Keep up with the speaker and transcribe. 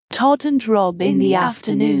Todd and Rob in the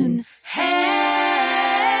afternoon.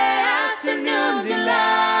 Hey, afternoon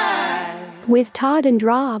delight. With Todd and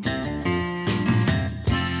Rob.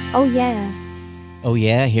 Oh, yeah. Oh,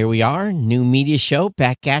 yeah, here we are. New media show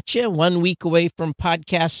back at you. 1 week away from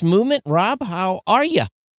podcast movement. Rob, how are you?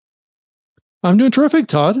 I'm doing terrific,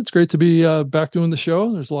 Todd. It's great to be back doing the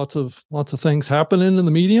show. There's lots of things happening in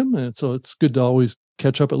the medium, and so it's good to always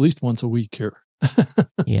catch up at least once a week here.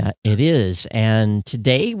 Yeah, it is. And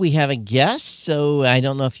today we have a guest, so I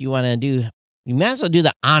don't know if you want to do. You might as well do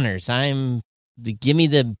the honors. Give me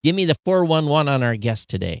the 411 on our guest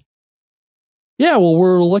today. Yeah, well,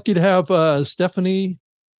 we're lucky to have Stephanie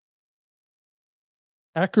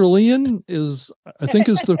Ackerlian I think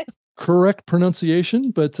is the correct pronunciation,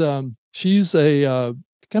 but she's a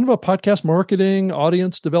kind of a podcast marketing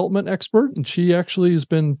audience development expert, and she actually has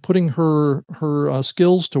been putting her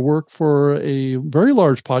skills to work for a very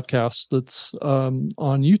large podcast that's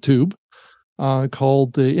on YouTube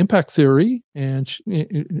called The Impact Theory, and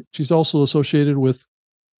she's also associated with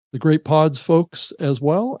the Great Pods folks as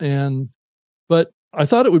well. But I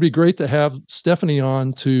thought it would be great to have Stephanie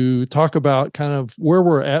on to talk about kind of where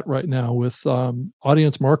we're at right now with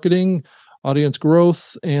audience marketing, audience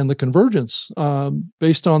growth, and the convergence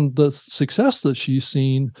based on the success that she's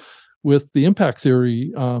seen with the Impact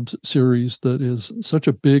Theory series that is such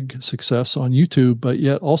a big success on YouTube, but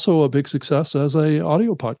yet also a big success as a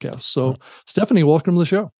audio podcast. So, Stephanie, welcome to the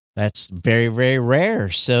show. That's very, very rare.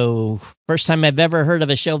 So, first time I've ever heard of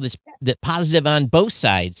a show that's positive on both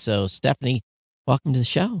sides. So, Stephanie, welcome to the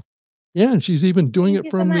show. Yeah, and she's even doing it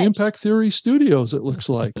from the Impact Theory studios, it looks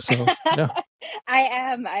like. So, yeah. I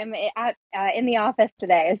am. I'm in the office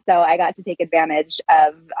today, so I got to take advantage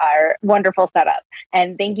of our wonderful setup.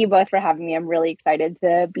 And thank you both for having me. I'm really excited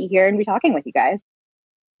to be here and be talking with you guys.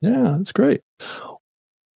 Yeah, that's great.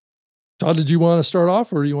 Todd, did you want to start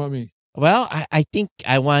off, or do you want me? Well, I think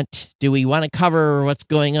do we want to cover what's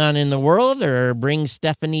going on in the world, or bring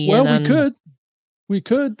Stephanie in? Well, we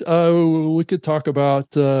could talk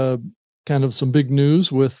about kind of some big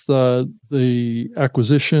news with the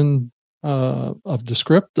acquisition of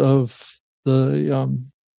Descript of the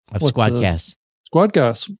Squadcast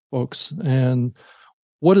folks, and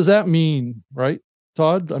what does that mean, right,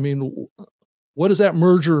 Todd? I mean, what does that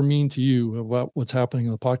merger mean to you about what's happening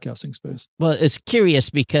in the podcasting space? Well, it's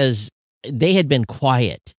curious because they had been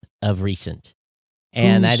quiet of recent.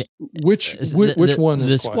 And which one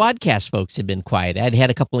is the quiet? Squadcast folks had been quiet. I'd had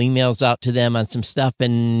a couple emails out to them on some stuff,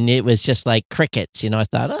 and it was just like crickets. I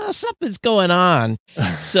thought, something's going on.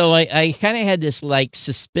 So I kind of had this like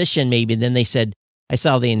suspicion maybe. Then they said, I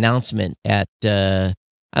saw the announcement at, I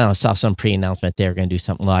saw some pre-announcement they were going to do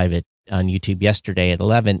something live on YouTube yesterday at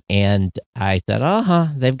 11. And I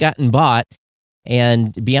thought, they've gotten bought.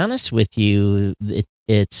 And to be honest with you,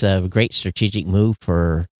 it's a great strategic move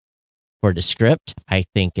for Descript. I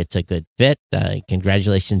think it's a good fit.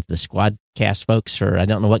 Congratulations to the Squadcast folks for, I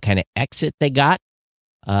don't know what kind of exit they got.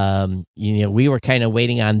 We were kind of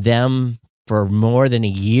waiting on them for more than a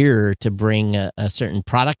year to bring a certain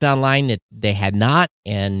product online that they had not.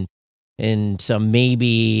 And so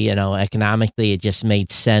maybe, economically it just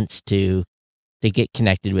made sense to get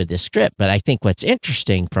connected with Descript. But I think what's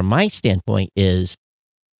interesting from my standpoint is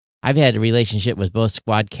I've had a relationship with both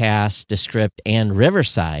Squadcast, Descript, and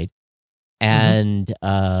Riverside. And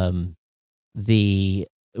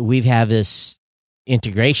we've had this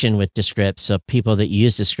integration with Descript, so people that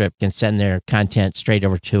use Descript can send their content straight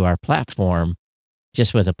over to our platform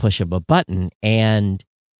just with a push of a button. And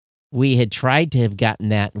we had tried to have gotten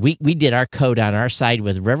that. We did our code on our side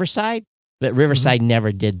with Riverside, but Riverside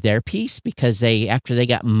never did their piece because after they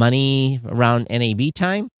got money around NAB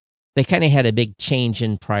time, they kind of had a big change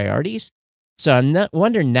in priorities. So I'm not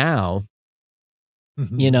wondering now.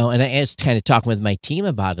 And I was kind of talking with my team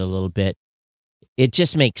about it a little bit. It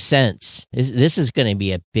just makes sense. This is going to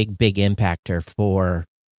be a big, big impactor for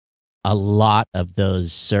a lot of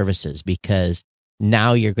those services, because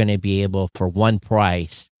now you're going to be able, for one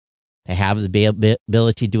price, to have the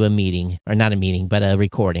ability to do a meeting, or not a meeting, but a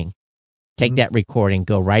recording. Take that recording,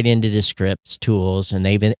 go right into Descript's tools, and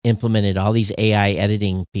they've implemented all these AI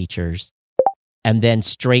editing features, and then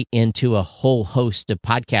straight into a whole host of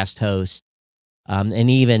podcast hosts. And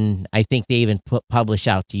even, I think they even publish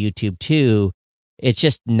out to YouTube too. It's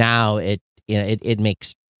just now it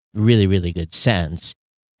makes really, really good sense.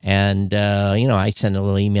 And, I sent a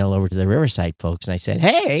little email over to the Riverside folks and I said,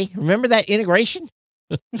 hey, remember that integration?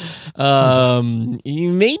 Maybe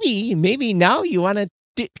now you want to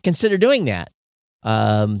consider doing that,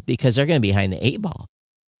 because they're going to be behind the 8 ball.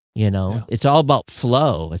 It's all about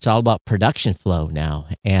flow. It's all about production flow now.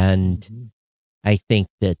 And I think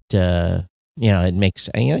that it makes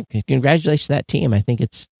congratulations to that team. I think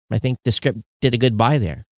the script did a good buy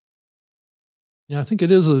there. Yeah, I think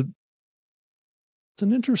it's an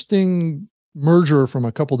interesting merger from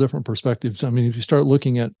a couple different perspectives. I mean, if you start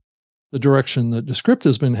looking at the direction that Descript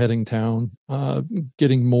has been heading down,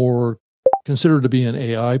 getting more considered to be an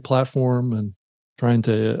AI platform and trying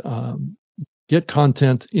to get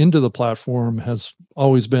content into the platform has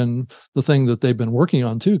always been the thing that they've been working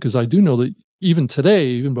on too. Because I do know that even today,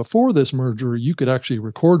 even before this merger, you could actually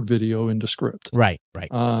record video into Script. Right.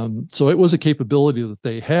 So it was a capability that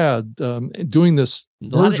they had. Doing this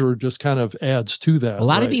merger just kind of adds to that. A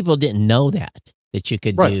lot of people didn't know that you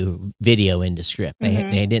could do video into Script.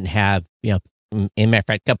 They didn't have, in matter of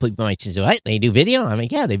fact, a couple of people might say, "What? They do video?" I mean,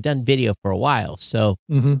 yeah, they've done video for a while. So,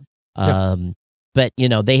 but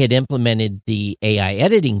they had implemented the AI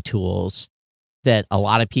editing tools that a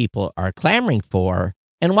lot of people are clamoring for.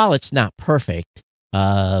 And while it's not perfect,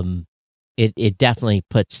 it definitely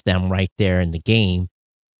puts them right there in the game.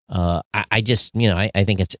 I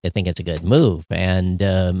think it's a good move,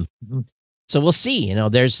 and so we'll see.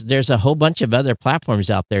 There's a whole bunch of other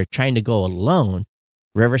platforms out there trying to go alone.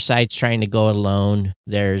 Riverside's trying to go alone.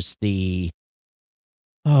 There's the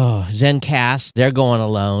Zencast; they're going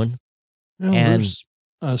alone. Yeah, and there's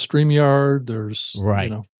StreamYard. There's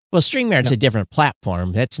Well, StreamYard's a different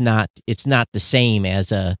platform. It's not the same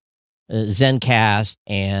as a Zencast,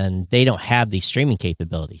 and they don't have these streaming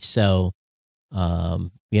capabilities. So, who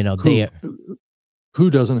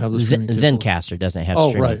doesn't have the streaming Zencaster doesn't have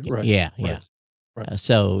streaming. Right. Yeah.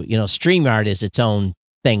 So, StreamYard is its own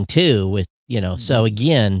thing too with, so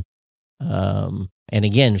again,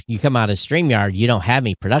 if you come out of StreamYard, you don't have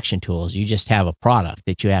any production tools. You just have a product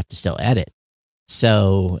that you have to still edit.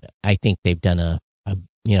 So I think they've done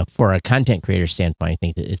for a content creator standpoint, I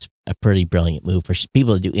think that it's a pretty brilliant move for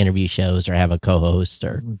people to do interview shows or have a co-host,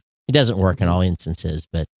 or it doesn't work in all instances,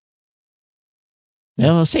 but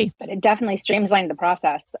we'll see. But it definitely streamlined the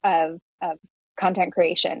process of content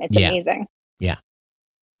creation. It's amazing. Yeah.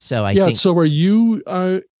 So I think. So are you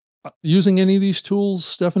using any of these tools,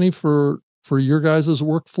 Stephanie, for your guys'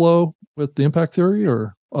 workflow with the Impact Theory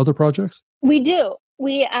or other projects? We do.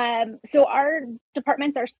 So our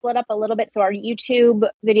departments are split up a little bit. So our YouTube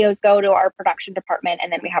videos go to our production department,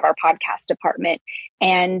 and then we have our podcast department.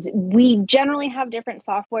 And we generally have different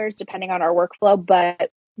softwares depending on our workflow, but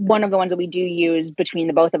one of the ones that we do use between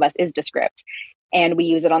the both of us is Descript. And we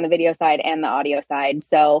use it on the video side and the audio side.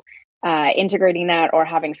 So integrating that or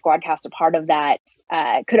having Squadcast a part of that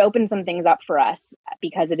could open some things up for us,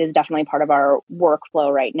 because it is definitely part of our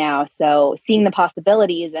workflow right now. So seeing the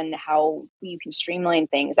possibilities and how you can streamline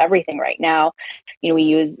things, everything right now, we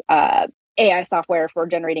use AI software for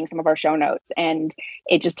generating some of our show notes, and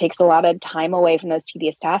it just takes a lot of time away from those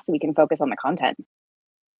tedious tasks so we can focus on the content.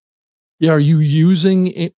 Yeah. Are you using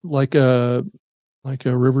it like a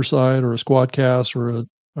Riverside or a Squadcast or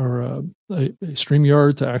a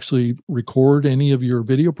StreamYard to actually record any of your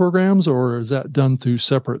video programs, or is that done through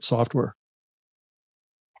separate software?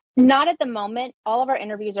 Not at the moment. All of our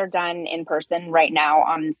interviews are done in person right now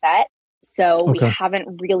on set. So we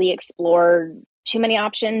haven't really explored too many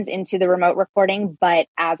options into the remote recording, but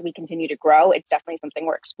as we continue to grow, it's definitely something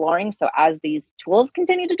we're exploring. So as these tools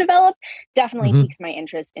continue to develop, definitely piques my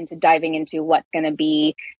interest into diving into what's going to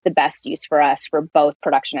be the best use for us for both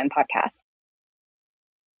production and podcasts.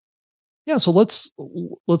 Yeah, so let's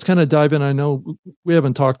kind of dive in. I know we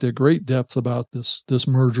haven't talked at great depth about this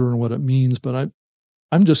merger and what it means, but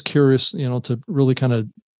I'm just curious, to really kind of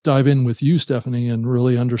dive in with you, Stephanie, and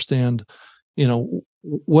really understand,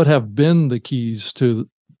 what have been the keys to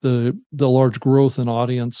the large growth in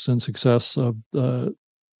audience and success of the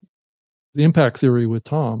Impact Theory with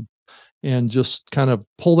Tom, and just kind of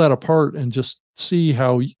pull that apart and just see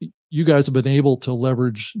how you guys have been able to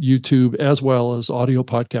leverage YouTube as well as audio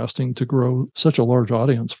podcasting to grow such a large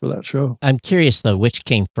audience for that show. I'm curious though, which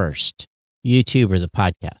came first, YouTube or the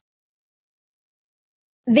podcast?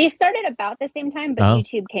 They started about the same time, but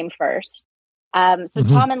YouTube came first. So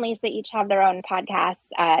Tom and Lisa each have their own podcasts.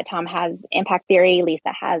 Tom has Impact Theory.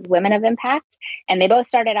 Lisa has Women of Impact, and they both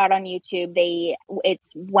started out on YouTube.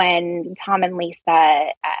 It's when Tom and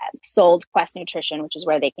Lisa sold Quest Nutrition, which is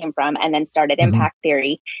where they came from, and then started Impact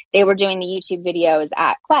Theory. They were doing the YouTube videos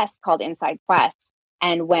at Quest called Inside Quest.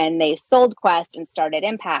 And when they sold Quest and started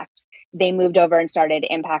Impact, they moved over and started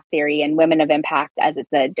Impact Theory and Women of Impact, as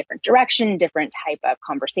it's a different direction, different type of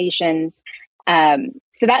conversations.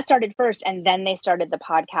 So that started first, and then they started the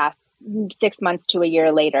podcast 6 months to a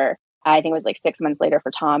year later. I think it was like 6 months later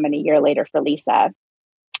for Tom and a year later for Lisa.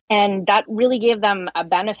 And that really gave them a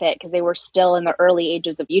benefit because they were still in the early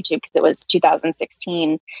ages of YouTube, because it was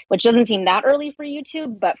 2016, which doesn't seem that early for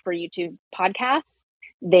YouTube, but for YouTube podcasts,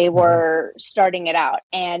 they were starting it out.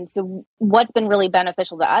 And so what's been really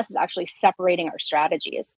beneficial to us is actually separating our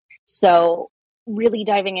strategies. So really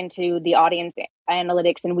diving into the audience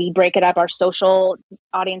analytics, and we break it up. Our social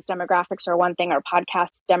audience demographics are one thing, our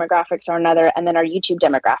podcast demographics are another, and then our YouTube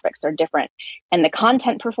demographics are different. And the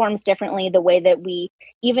content performs differently. The way that we,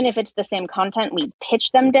 even if it's the same content, we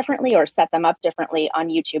pitch them differently or set them up differently on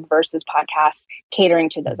YouTube versus podcasts, catering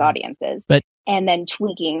to those audiences. And then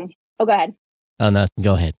tweaking. Oh, go ahead. Oh, no,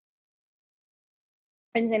 go ahead.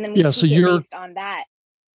 And then we tweak it based on that.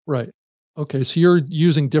 Right. Okay, so you're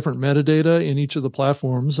using different metadata in each of the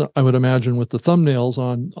platforms. I would imagine with the thumbnails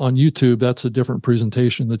on YouTube, that's a different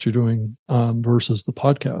presentation that you're doing versus the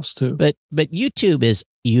podcast too. But YouTube is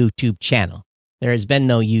YouTube channel. There has been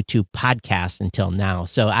no YouTube podcast until now.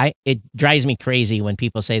 So it drives me crazy when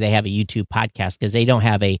people say they have a YouTube podcast, because they don't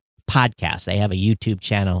have a podcast. They have a YouTube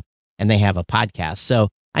channel and they have a podcast. So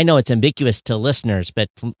I know it's ambiguous to listeners, but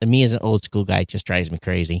for me as an old school guy, it just drives me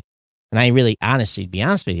crazy. And I really, honestly, to be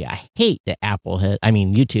honest with you, I hate that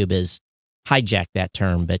YouTube has hijacked that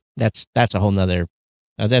term, but that's a whole nother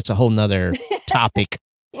topic.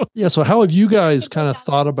 Yeah. So how have you guys kind of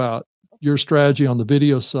thought about your strategy on the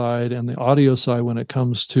video side and the audio side when it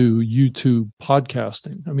comes to YouTube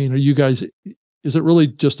podcasting? I mean, is it really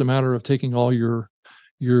just a matter of taking all your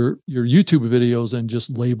YouTube videos and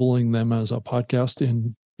just labeling them as a podcast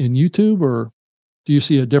in YouTube, or do you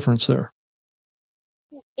see a difference there?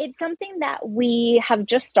 It's something that we have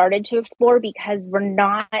just started to explore, because we're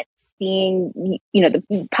not seeing,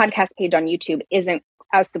 the podcast page on YouTube isn't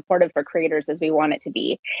as supportive for creators as we want it to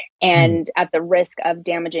be. And at the risk of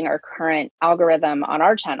damaging our current algorithm on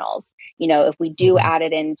our channels, if we do add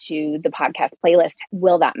it into the podcast playlist,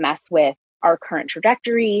 will that mess with our current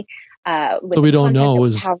trajectory? So we don't know.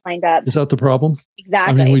 Is that the problem?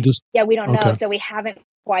 Exactly. I mean, we don't know. So we haven't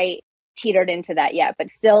quite teetered into that yet, but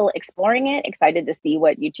still exploring it. Excited to see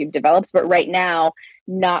what YouTube develops, but right now,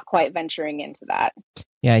 not quite venturing into that.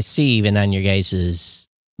 Yeah, I see even on your guys'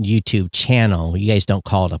 YouTube channel, you guys don't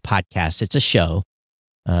call it a podcast. It's a show.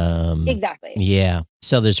 Exactly. Yeah.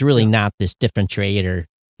 So there's really not this differentiator.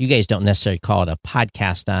 You guys don't necessarily call it a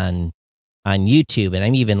podcast on YouTube. And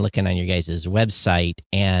I'm even looking on your guys' website,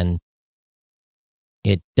 and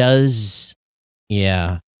it does,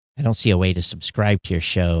 I don't see a way to subscribe to your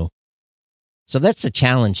show. So that's the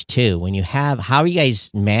challenge too. When you have, how are you guys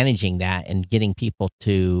managing that and getting people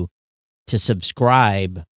to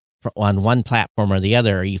subscribe on one platform or the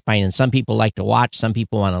other? Are you finding some people like to watch, some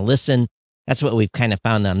people want to listen? That's what we've kind of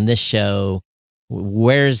found on this show.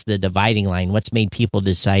 Where's the dividing line? What's made people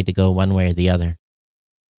decide to go one way or the other?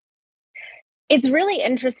 It's really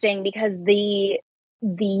interesting because the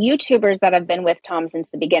YouTubers that have been with Tom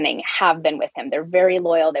since the beginning have been with him. They're very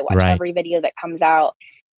loyal. They watch every video that comes out.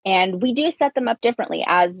 And we do set them up differently.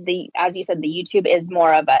 As you said, the YouTube is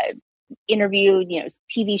more of a interview,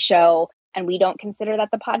 TV show, and we don't consider that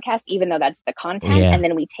the podcast, even though that's the content. Yeah. And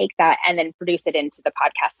then we take that and then produce it into the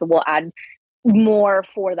podcast. So we'll add more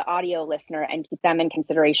for the audio listener and keep them in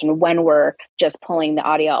consideration when we're just pulling the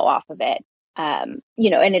audio off of it. And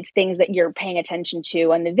it's things that you're paying attention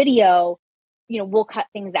to on the video. We'll cut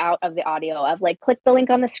things out of the audio of like, click the link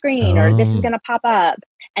on the screen, or this is going to pop up,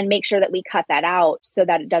 and make sure that we cut that out so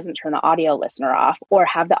that it doesn't turn the audio listener off, or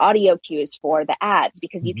have the audio cues for the ads,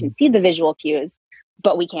 because you can see the visual cues,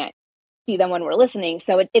 but we can't see them when we're listening.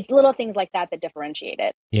 So it's little things like that that differentiate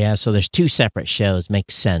it. Yeah. So there's two separate shows.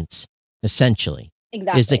 Makes sense. Essentially.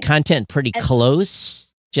 Exactly. Is the content pretty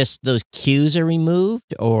close? Just those cues are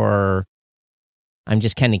removed, or I'm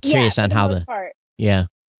just kind of curious on how the part. Yeah.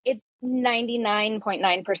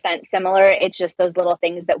 99.9% similar. It's just those little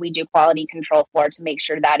things that we do quality control for to make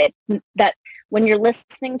sure that that when you're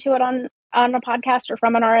listening to it on a podcast or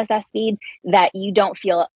from an RSS feed, that you don't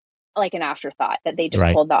feel like an afterthought, that they just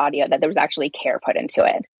pulled the audio, that there was actually care put into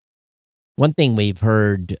it. One thing we've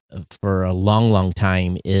heard for a long, long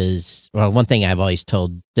time is, well, one thing I've always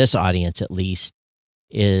told this audience at least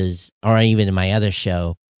is, or even in my other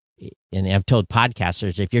show, and I've told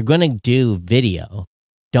podcasters, if you're going to do video,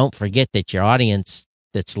 don't forget that your audience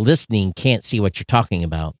that's listening can't see what you're talking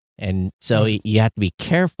about. And so you have to be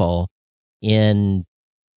careful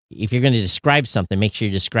if you're going to describe something, make sure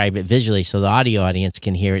you describe it visually so the audio audience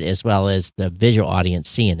can hear it as well as the visual audience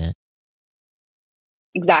seeing it.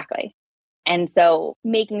 Exactly. And so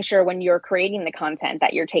making sure when you're creating the content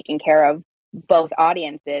that you're taking care of both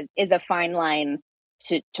audiences is a fine line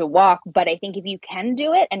to walk. But I think if you can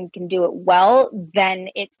do it and can do it well, then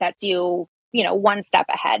it sets you one step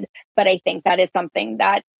ahead. But I think that is something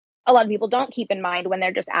that a lot of people don't keep in mind when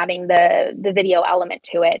they're just adding the video element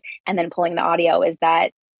to it and then pulling the audio, is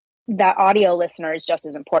that audio listener is just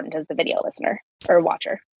as important as the video listener or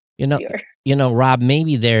watcher. Rob,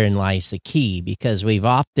 maybe therein lies the key, because we've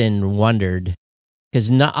often wondered,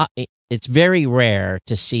 because it's very rare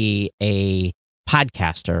to see a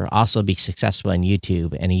podcaster also be successful on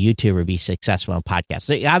YouTube and a YouTuber be successful on podcasts.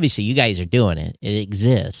 So obviously, you guys are doing it. It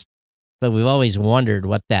exists. But we've always wondered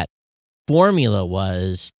what that formula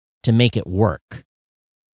was to make it work.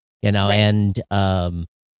 Right. And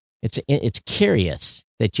it's curious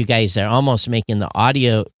that you guys are almost making the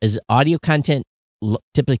audio content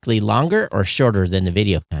typically longer or shorter than the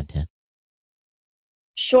video content?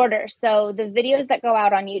 Shorter. So the videos that go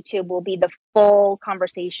out on YouTube will be the full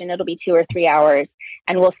conversation. It'll be 2 or 3 hours,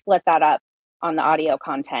 and we'll split that up on the audio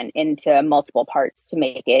content into multiple parts to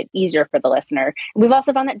make it easier for the listener. We've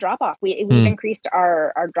also found that drop off. We've increased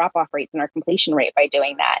our drop off rates and our completion rate by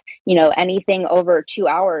doing that. Anything over 2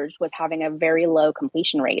 hours was having a very low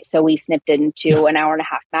completion rate. So we snipped it into an hour and a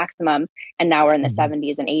half maximum, and now we're in the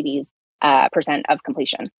 70s and 80s % of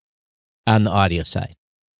completion. On the audio side.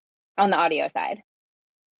 On the audio side.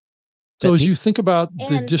 So as you think about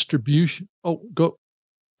the distribution, go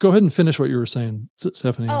ahead and finish what you were saying,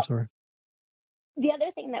 Stephanie. I'm sorry. The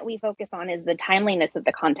other thing that we focus on is the timeliness of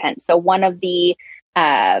the content. So one of the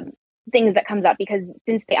things that comes up, because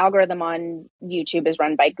since the algorithm on YouTube is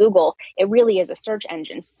run by Google, it really is a search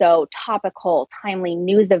engine. So topical, timely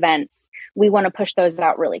news events, we want to push those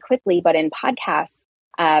out really quickly. But in podcasts,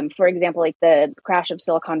 for example, like the crash of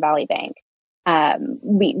Silicon Valley Bank,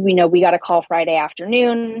 we got a call Friday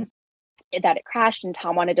afternoon that it crashed, and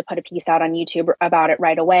Tom wanted to put a piece out on YouTube about it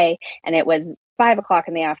right away. And it was 5:00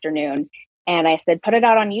 in the afternoon. And I said, put it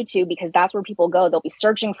out on YouTube, because that's where people go. They'll be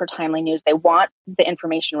searching for timely news. They want the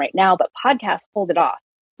information right now, but podcasts hold it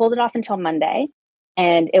off until Monday,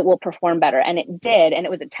 and it will perform better. And it did. And it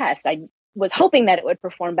was a test. I was hoping that it would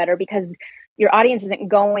perform better, because your audience isn't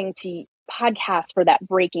going to podcast for that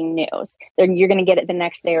breaking news. Then you're going to get it the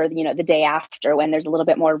next day or the day after, when there's a little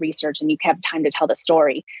bit more research and you have time to tell the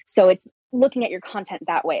story. So it's looking at your content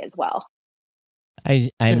that way as well.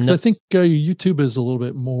 I think YouTube is a little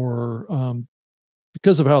bit more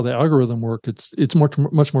because of how the algorithm works. It's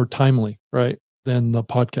much more timely, right, than the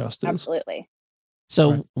podcast is. Absolutely.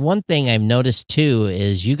 So one thing I've noticed too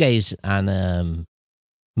is you guys on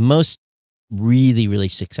most really, really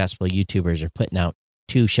successful YouTubers are putting out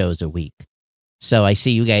 2 shows a week. So I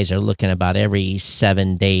see you guys are looking about every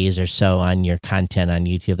 7 days or so on your content on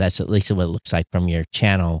YouTube. That's at least what it looks like from your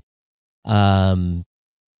channel.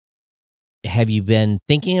 Have you been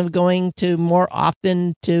thinking of going to more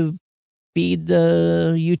often to feed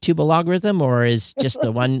the YouTube algorithm, or is just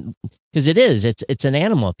the one? Because it's an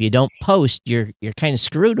animal. If you don't post, you're kind of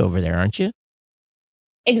screwed over there, aren't you?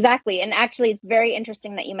 Exactly. And actually, it's very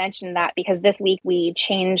interesting that you mentioned that, because this week we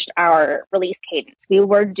changed our release cadence. We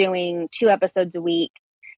were doing 2 episodes a week,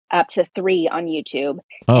 up to 3 on YouTube,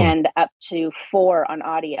 and up to 4 on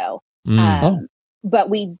audio.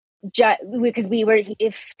 But because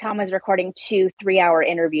if Tom was recording 2 3-hour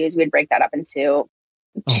interviews, we'd break that up into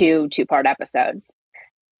 2 2-part episodes.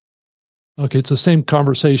 Okay, it's the same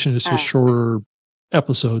conversation. It's just shorter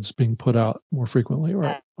episodes being put out more frequently,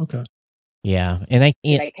 right? Okay. Yeah, and I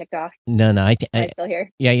kicked off. No, I'm still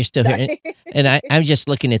here. Yeah, you're still here. And I'm just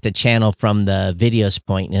looking at the channel from the videos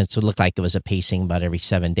point, and it looked like it was a pacing about every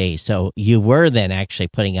 7 days. So you were then actually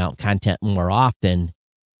putting out content more often,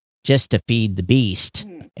 just to feed the beast.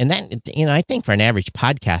 And that, I think for an average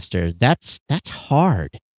podcaster, that's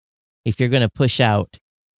hard. If you're going to push out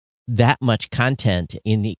that much content,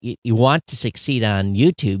 you want to succeed on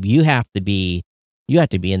YouTube, you have to be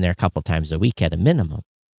in there a couple times a week at a minimum.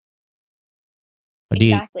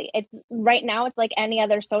 Exactly. Right now it's like any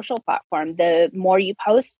other social platform. The more you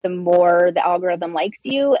post, the more the algorithm likes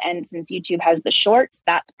you. And since YouTube has the shorts,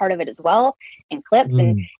 that's part of it as well, and clips.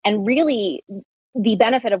 And really, the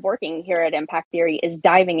benefit of working here at Impact Theory is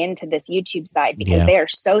diving into this YouTube side, because they are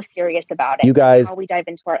so serious about it. You guys, how we dive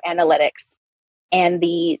into our analytics, and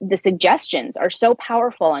the suggestions are so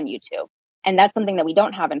powerful on YouTube. And that's something that we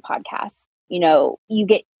don't have in podcasts. You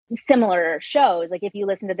get similar shows. Like, if you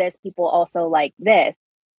listen to this, people also like this,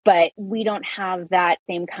 but we don't have that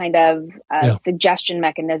same kind of suggestion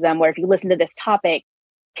mechanism where if you listen to this topic,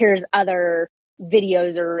 here's other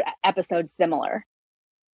videos or episodes similar.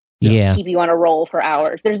 Yeah. Keep you on a roll for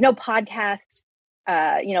hours. There's no podcast,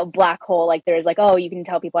 black hole. Like there's you can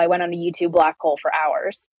tell people I went on a YouTube black hole for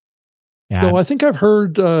hours. Yeah. No, I think I've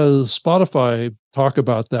heard Spotify talk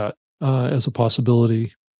about that as a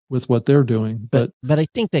possibility, with what they're doing. But I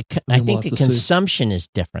think that the consumption is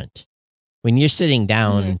different. When you're sitting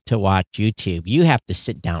down to watch YouTube, you have to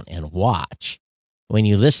sit down and watch. When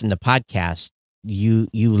you listen to podcasts, you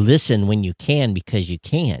listen when you can because you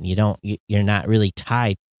can. You're not really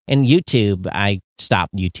tied. And YouTube, I stop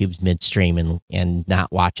YouTube's midstream and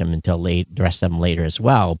not watch them until the rest of them later as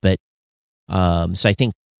well. But so I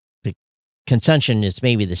think the consumption is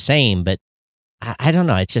maybe the same, but I don't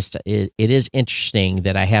know. It's just it is interesting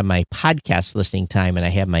that I have my podcast listening time and I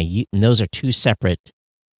have and those are two separate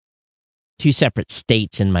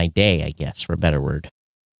states in my day, I guess, for a better word.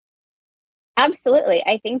 Absolutely.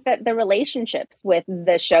 I think that the relationships with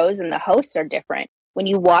the shows and the hosts are different. When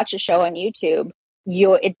you watch a show on YouTube,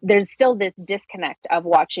 there's still this disconnect of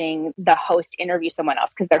watching the host interview someone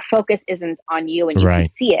else because their focus isn't on you and you can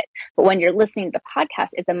see it. But when you're listening to the podcast,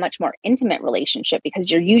 it's a much more intimate relationship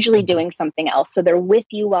because you're usually doing something else. So they're with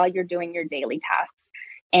you while you're doing your daily tasks.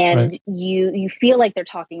 And you feel like they're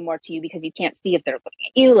talking more to you because you can't see if they're looking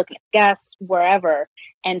at you, looking at guests, wherever.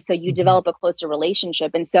 And so you develop a closer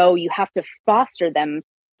relationship. And so you have to foster them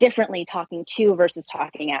differently, talking to versus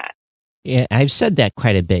talking at. Yeah, I've said that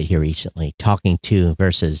quite a bit here recently, talking to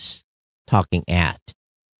versus talking at.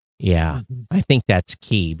 Yeah, I think that's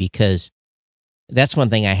key because that's one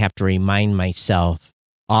thing I have to remind myself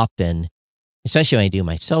often, especially when I do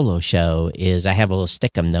my solo show, is I have a little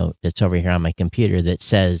stick-em note that's over here on my computer that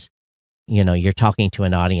says, you're talking to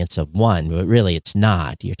an audience of one, but really it's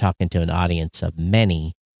not. You're talking to an audience of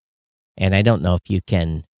many. And I don't know if you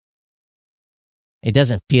can, it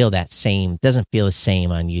doesn't feel the same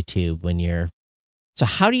on YouTube when so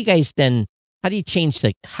how do you guys then, how do you change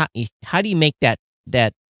how do you make that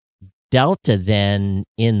delta then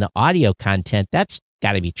in the audio content? That's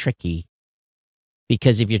got to be tricky.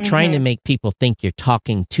 Because if you're trying to make people think you're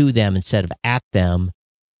talking to them instead of at them,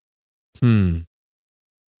 I'm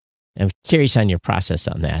curious on your process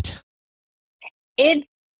on that. It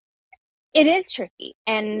is tricky.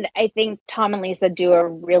 And I think Tom and Lisa do a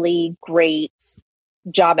really great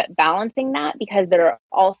job at balancing that because they're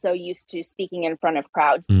also used to speaking in front of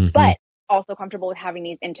crowds, but also comfortable with having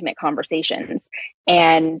these intimate conversations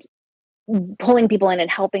and pulling people in and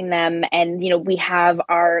helping them. And, we have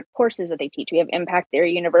our courses that they teach. We have Impact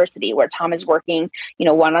Theory University where Tom is working,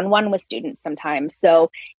 one-on-one with students sometimes. So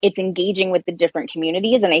it's engaging with the different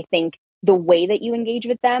communities. And I think the way that you engage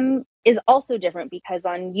with them is also different because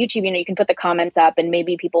on YouTube, you can put the comments up and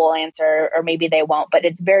maybe people will answer or maybe they won't, but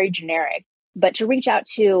it's very generic. But to reach out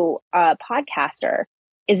to a podcaster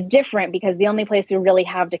is different because the only place we really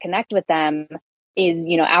have to connect with them is,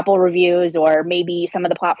 Apple reviews or maybe some of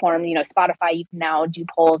the platforms, Spotify, you can now do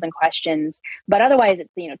polls and questions, but otherwise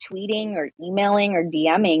it's, tweeting or emailing or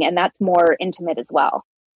DMing, and that's more intimate as well.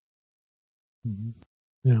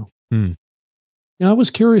 Yeah. I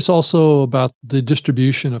was curious also about the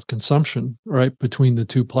distribution of consumption, right, between the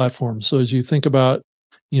two platforms. So as you think about,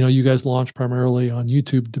 you guys launched primarily on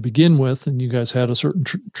YouTube to begin with, and you guys had a certain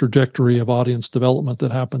trajectory of audience development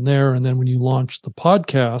that happened there. And then when you launched the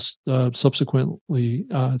podcast subsequently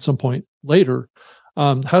at some point later,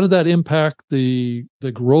 how did that impact the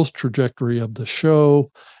growth trajectory of the show?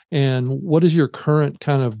 And what is your current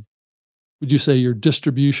kind of, would you say, your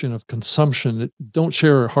distribution of consumption? Don't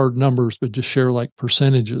share hard numbers, but just share like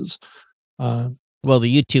percentages. Well,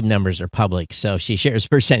 the YouTube numbers are public, so she shares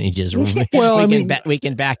percentages. Well, we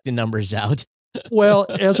can back the numbers out. Well,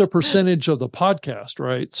 as a percentage of the podcast,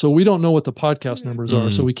 right? So we don't know what the podcast numbers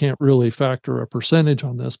are, so we can't really factor a percentage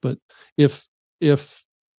on this. But if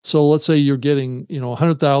so, let's say you're getting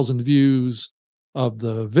 100,000 views of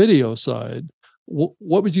the video side, what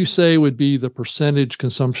would you say would be the percentage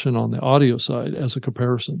consumption on the audio side as a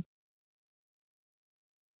comparison?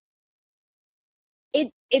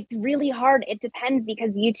 It's really hard. It depends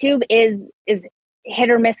because YouTube is hit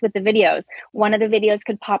or miss with the videos. One of the videos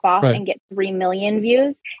could pop off and get 3 million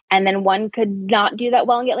views, and then one could not do that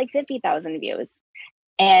well and get like 50,000 views.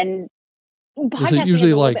 And is it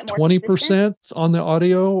usually like 20% on the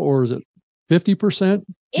audio, or is it 50%?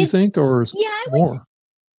 You think, or is it more?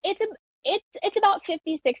 It's about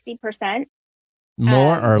 50-60%.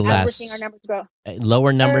 More or less? We're seeing our numbers grow.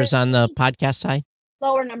 Lower numbers on the podcast side?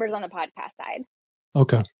 Lower numbers on the podcast side.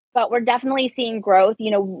 Okay. But we're definitely seeing growth,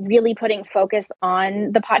 really putting focus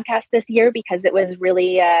on the podcast this year because it was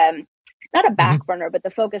really not a back burner, but the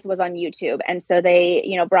focus was on YouTube. And so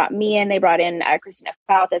they, brought me in, they brought in Christina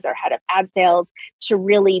Fouth as our head of ad sales to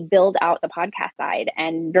really build out the podcast side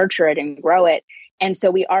and nurture it and grow it. And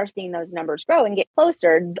so we are seeing those numbers grow and get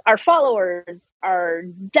closer. Our followers are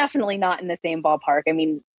definitely not in the same ballpark. I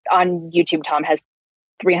mean, on YouTube, Tom has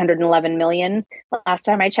 311 million last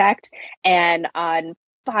time I checked. And on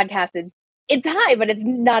podcast is, it's high, but it's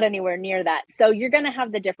not anywhere near that. So you're going to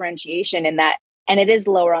have the differentiation in that. And it is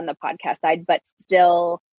lower on the podcast side, but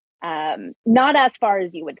still not as far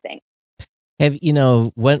as you would think.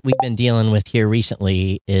 What we've been dealing with here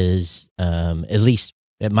recently is, at least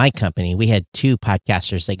at my company, we had 2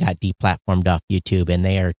 podcasters that got deplatformed off YouTube, and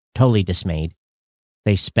they are totally dismayed.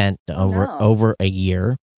 They spent over a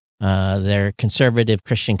year. They're conservative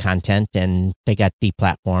Christian content, and they got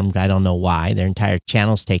deplatformed. I don't know why. Their entire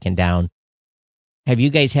channel's taken down. Have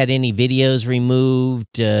you guys had any videos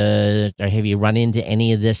removed, or have you run into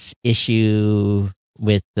any of this issue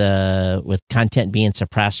with content being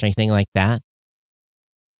suppressed or anything like that?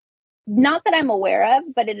 Not that I'm aware of,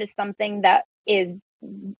 but it is something that is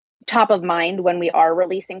top of mind when we are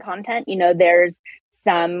releasing content. There's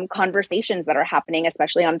some conversations that are happening,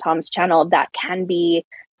 especially on Tom's channel, that can be,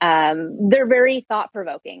 they're very thought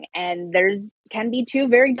provoking, and can be 2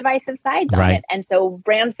 very divisive sides on it. And so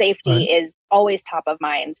brand safety is always top of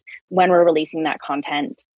mind when we're releasing that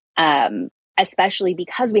content. Especially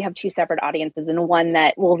because we have 2 separate audiences, and one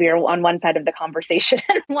that will veer on one side of the conversation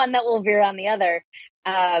and one that will veer on the other.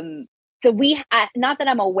 So we, not that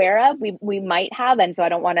I'm aware of, we might have, and so I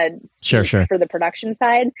don't want to speak for the production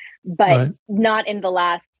side, but not in the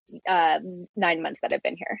last 9 months that I've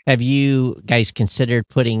been here. Have you guys considered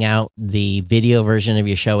putting out the video version of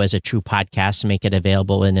your show as a true podcast, make it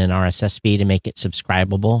available in an RSS feed and make it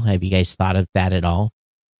subscribable? Have you guys thought of that at all?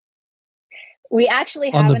 We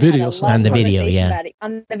actually on haven't the video had a on the video,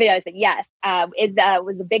 on the video. I said yes. It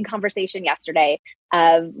was a big conversation yesterday.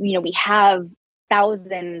 We have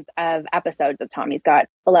thousands of episodes of Tom. He's got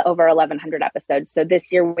over 1,100 episodes. So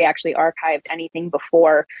this year we actually archived anything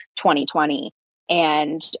before 2020,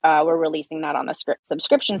 and we're releasing that on the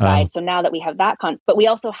subscription side. So now that we have that but we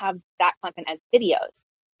also have that content as videos,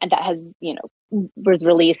 and that has was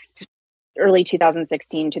released early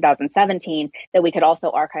 2016, 2017, that we could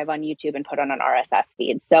also archive on YouTube and put on an RSS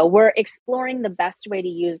feed. So we're exploring the best way to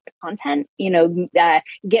use the content,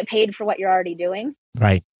 get paid for what you're already doing.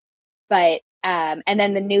 Right. But, and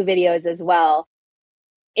then the new videos as well.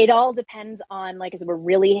 It all depends on, like I said, we're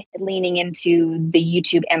really leaning into the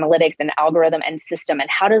YouTube analytics and algorithm and system, and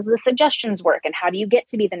how does the suggestions work, and how do you get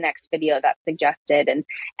to be the next video that's suggested,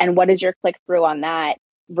 and what is your click through on that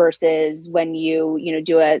versus when you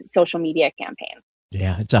do a social media campaign.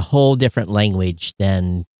 Yeah, it's a whole different language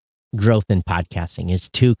than growth in podcasting. It's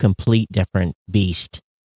 2 complete different beasts.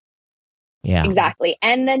 Yeah, exactly.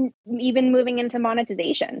 And then even moving into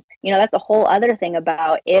monetization, that's a whole other thing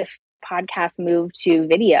about if podcasts move to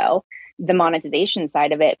video, the monetization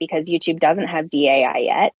side of it, because YouTube doesn't have DAI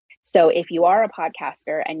yet. So if you are a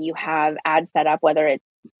podcaster and you have ads set up, whether it's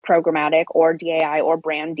programmatic or DAI or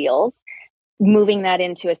brand deals, moving that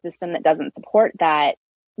into a system that doesn't support that,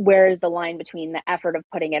 where is the line between the effort of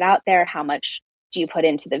putting it out there? How much do you put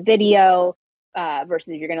into the video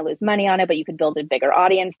versus you're going to lose money on it, but you could build a bigger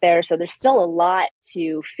audience there. So there's still a lot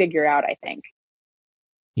to figure out, I think.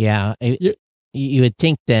 Yeah. You would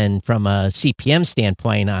think then from a CPM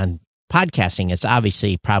standpoint on podcasting, it's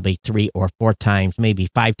obviously probably 3 or 4 times, maybe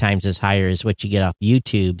 5 times as higher as what you get off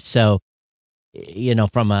YouTube. So,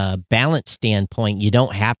 from a balance standpoint, you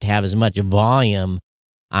don't have to have as much volume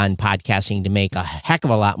on podcasting to make a heck of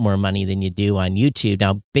a lot more money than you do on YouTube.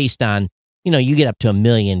 Now, based on, you get up to 1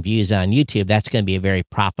 million views on YouTube, that's going to be a very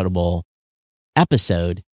profitable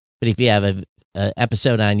episode. But if you have a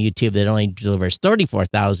episode on YouTube that only delivers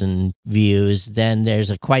 34,000 views, then there's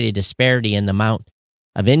quite a disparity in the amount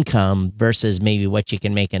of income versus maybe what you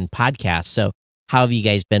can make in podcasts. So how have you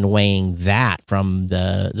guys been weighing that from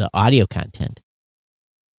the audio content?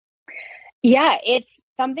 Yeah, it's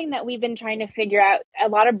something that we've been trying to figure out. A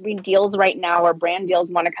lot of deals right now, or brand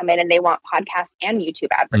deals, want to come in and they want podcast and YouTube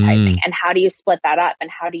advertising. And how do you split that up, and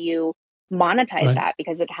how do you monetize that?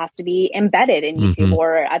 Because it has to be embedded in YouTube,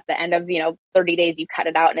 or at the end of 30 days you cut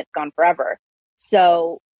it out and it's gone forever.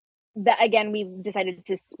 So again, we've decided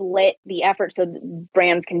to split the effort so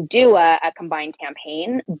brands can do a combined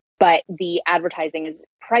campaign, but the advertising is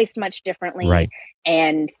priced much differently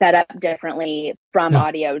and set up differently from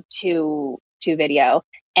audio to video,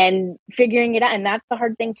 and figuring it out. And that's the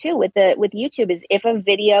hard thing too with YouTube, is if a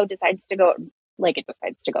video decides to go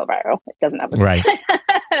viral, it doesn't have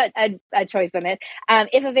a choice in it.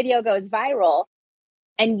 If a video goes viral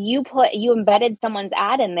and you embedded someone's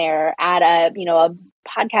ad in there at a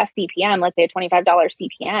podcast CPM, let's say a $25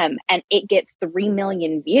 CPM, and it gets 3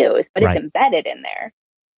 million views, but it's embedded in there,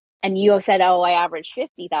 and you said, oh, I average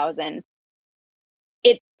 50,000.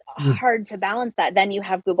 It's hard to balance that. Then you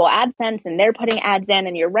have Google AdSense and they're putting ads in,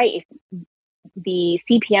 and you're right, the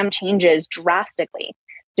CPM changes drastically.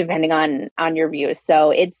 depending on your views.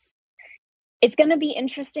 So it's going to be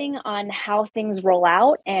interesting on how things roll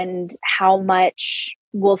out and how much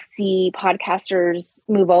we'll see podcasters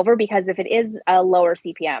move over, because if it is a lower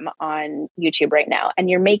CPM on YouTube right now and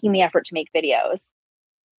you're making the effort to make videos,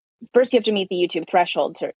 first you have to meet the YouTube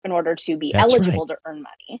threshold in order to be eligible to earn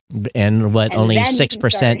money. And only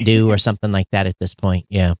 6% do or something like that at this point.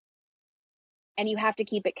 Yeah. And you have to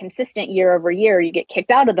keep it consistent year over year. You get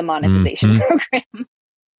kicked out of the monetization program.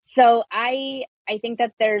 So I think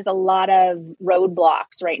that there's a lot of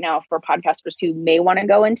roadblocks right now for podcasters who may want to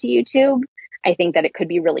go into YouTube. I think that it could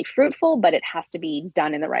be really fruitful, but it has to be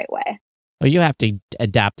done in the right way. Well, you have to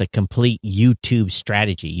adopt a complete YouTube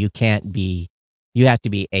strategy. You have to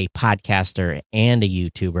be a podcaster and a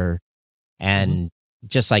YouTuber. And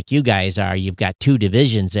just like you guys are, you've got two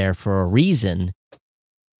divisions there for a reason.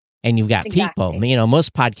 And you've got people,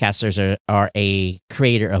 most podcasters are a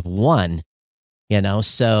creator of one,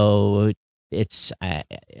 so it's,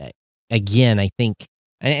 again, I think,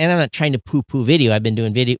 and I'm not trying to poo-poo video. I've been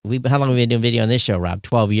doing video. How long have we been doing video on this show, Rob?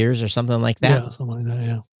 12 years or something like that? Yeah, something like that,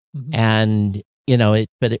 yeah. Mm-hmm. And,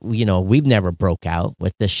 we've never broke out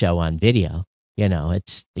with this show on video.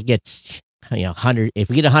 It gets, 100, if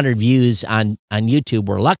we get 100 views on YouTube,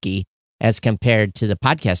 we're lucky, as compared to the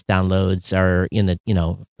podcast downloads are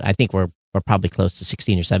I think we're probably close to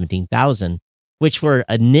 16 or 17,000, which for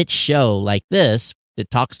a niche show like this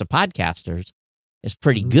that talks to podcasters is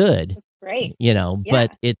pretty good. Great.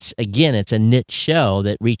 But it's a niche show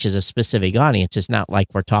that reaches a specific audience. It's not like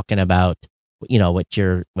we're talking about,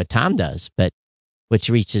 what Tom does, but which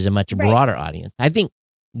reaches a much broader audience. I think,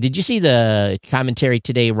 did you see the commentary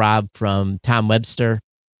today, Rob, from Tom Webster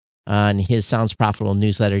on his Sounds Profitable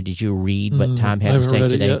newsletter? Did you read what Tom had to say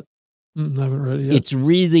today? I haven't read it yet. It's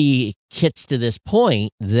really gets to this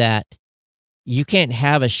point that you can't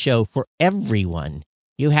have a show for everyone.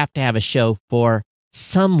 You have to have a show for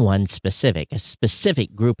someone specific, a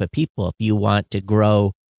specific group of people if you want to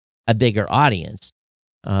grow a bigger audience.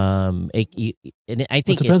 And I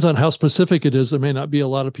think it depends on how specific it is. There may not be a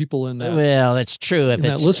lot of people in that. Well, it's true. If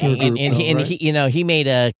it's listener group, he made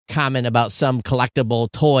a comment about some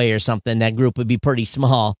collectible toy or something. That group would be pretty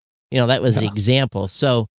small. That was the example.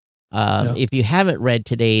 So, if you haven't read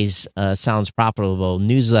today's Sounds Profitable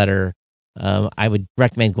newsletter, I would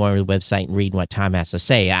recommend going to the website and reading what Tom has to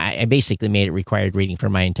say. I basically made it required reading for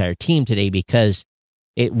my entire team today because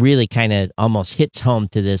it really kind of almost hits home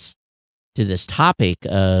to this topic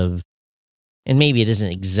of, and maybe it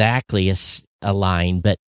isn't exactly a line,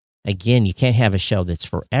 but again, you can't have a show that's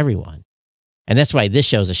for everyone. And that's why this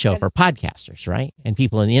show is a show for podcasters, right? And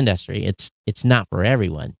people in the industry. It's not for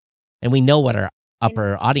everyone. And we know what our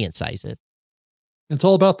upper audience size is. It's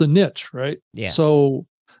all about the niche, right? Yeah. So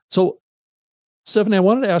Stephanie, I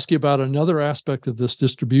wanted to ask you about another aspect of this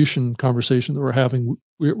distribution conversation that we're having.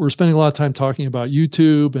 We're spending a lot of time talking about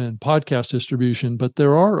YouTube and podcast distribution, but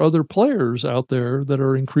there are other players out there that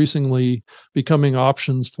are increasingly becoming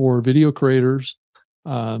options for video creators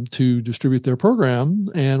to distribute their program.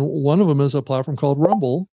 And one of them is a platform called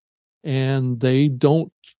Rumble, and they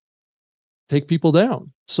don't take people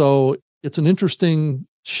down. So it's an interesting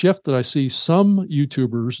shift that I see some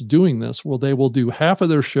YouTubers doing this, where they will do half of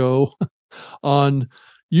their show on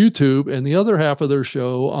YouTube and the other half of their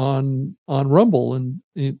show on Rumble, and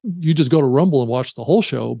you just go to Rumble and watch the whole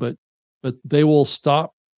show, but they will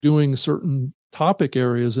stop doing certain topic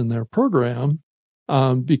areas in their program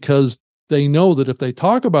because they know that if they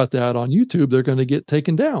talk about that on YouTube, they're going to get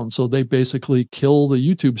taken down. So they basically kill the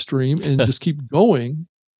YouTube stream and just keep going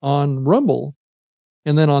on Rumble.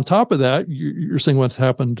 And then on top of that, you're seeing what's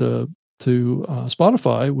happened to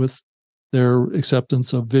Spotify with their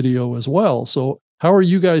acceptance of video as well. So how are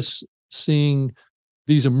you guys seeing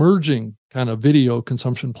these emerging kind of video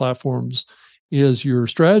consumption platforms? Is your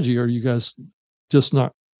strategy? Are you guys just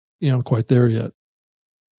not, quite there yet?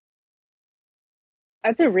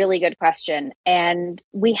 That's a really good question. And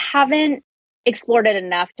we haven't explored it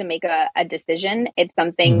enough to make a decision. It's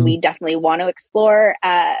something we definitely want to explore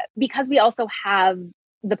because we also have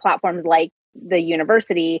the platforms like the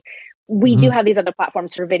university. We do have these other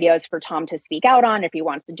platforms for videos for Tom to speak out on if he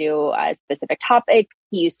wants to do a specific topic.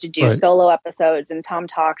 He used to do solo episodes and Tom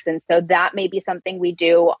Talks. And so that may be something we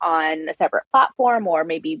do on a separate platform, or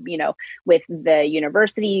maybe, with the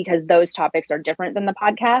university, because those topics are different than the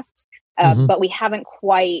podcast. But we haven't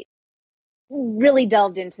quite really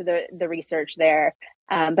delved into the research there.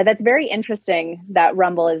 But that's very interesting that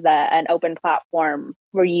Rumble is an open platform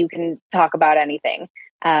where you can talk about anything.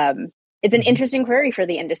 It's an interesting query for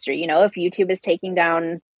the industry, if YouTube is taking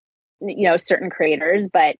down, certain creators,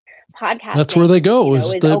 but podcasting, that's where they go,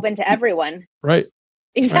 is open to everyone. Right.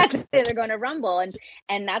 Exactly. Right. They're going to Rumble.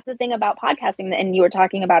 And that's the thing about podcasting. And you were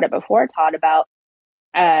talking about it before, Todd, about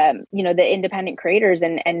the independent creators,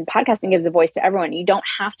 and podcasting gives a voice to everyone. You don't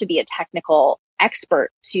have to be a technical expert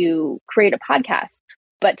to create a podcast,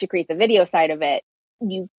 but to create the video side of it,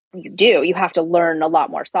 you have to learn a lot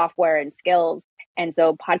more software and skills. And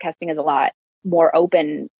so podcasting is a lot more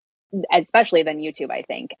open, especially than YouTube, I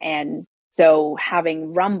think. And so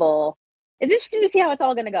having Rumble, it's interesting to see how it's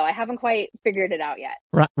all going to go. I haven't quite figured it out yet.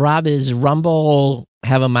 Rob, is Rumble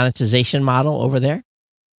have a monetization model over there?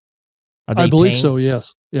 I believe so.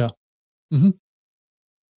 Yes. Yeah. Mm-hmm.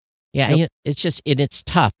 Yeah. Yep. It's just, it's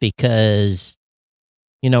tough because,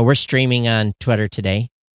 we're streaming on Twitter today.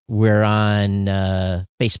 We're on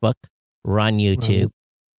Facebook. We're on YouTube.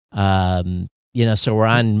 So we're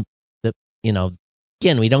on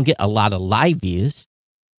again, we don't get a lot of live views,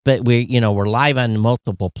 but we're live on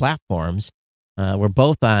multiple platforms. We're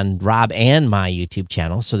both on Rob and my YouTube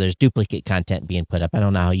channel. So there's duplicate content being put up. I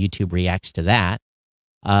don't know how YouTube reacts to that.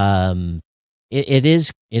 It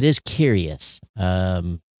is curious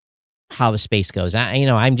how the space goes. I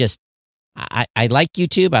like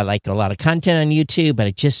YouTube. I like a lot of content on YouTube, but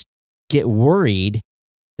I just get worried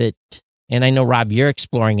that, and I know, Rob, you're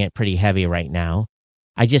exploring it pretty heavy right now.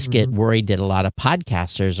 I just get worried that a lot of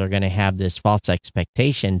podcasters are going to have this false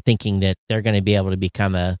expectation, thinking that they're going to be able to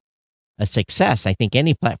become a success. I think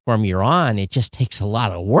any platform you're on, it just takes a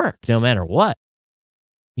lot of work, no matter what.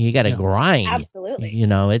 You got to grind. Absolutely.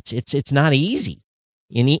 It's not easy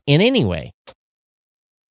in any way.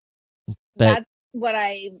 But that's what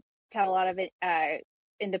I tell a lot of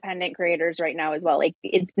independent creators right now as well. Like,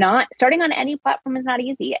 it's not, starting on any platform is not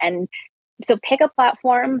easy. And so pick a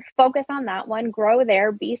platform, focus on that one, grow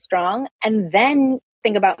there, be strong, and then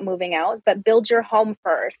think about moving out, but build your home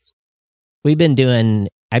first. I've been doing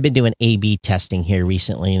A/B testing here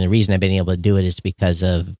recently, and the reason I've been able to do it is because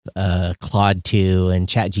of Claude 2 and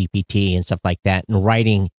ChatGPT and stuff like that, and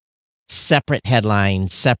writing separate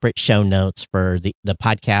headlines, separate show notes for the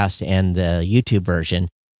podcast and the YouTube version,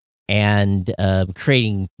 and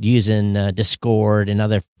creating using Discord and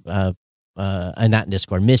other not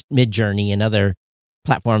Discord, Midjourney and other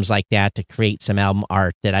platforms like that to create some album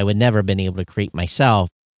art that I would never have been able to create myself.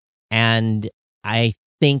 And I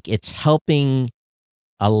think it's helping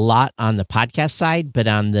a lot on the podcast side, but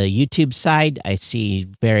on the YouTube side, I see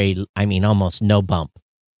almost no bump.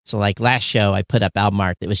 So like last show, I put up album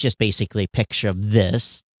art that was just basically a picture of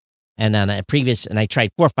this. And then I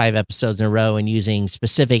tried 4 or 5 episodes in a row and using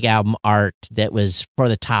specific album art that was for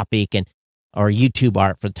the topic or YouTube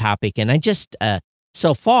art for the topic. And I just,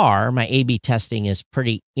 so far, my A/B testing is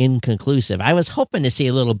pretty inconclusive. I was hoping to see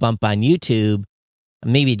a little bump on YouTube.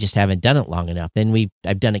 Maybe just haven't done it long enough. And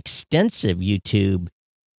I've done extensive YouTube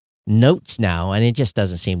notes now, and it just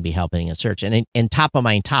doesn't seem to be helping in search. And top of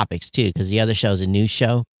mind topics too, because the other show is a news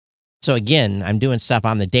show. So again, I'm doing stuff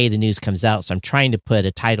on the day the news comes out. So I'm trying to put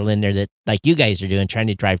a title in there that, like you guys are doing, trying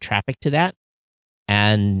to drive traffic to that.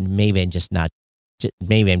 And maybe I'm just not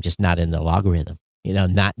in the logarithm,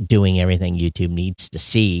 not doing everything YouTube needs to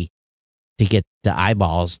see to get the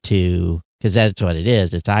eyeballs to, because that's what it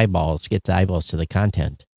is. It's eyeballs, get the eyeballs to the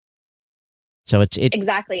content. So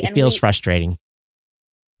exactly. It feels frustrating.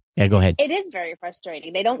 Yeah, go ahead. It is very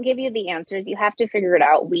frustrating. They don't give you the answers. You have to figure it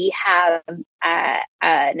out. We have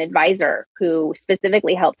an advisor who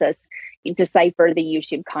specifically helps us decipher the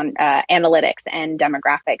YouTube analytics and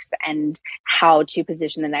demographics and how to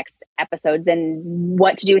position the next episodes and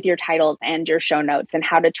what to do with your titles and your show notes and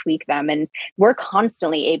how to tweak them. And we're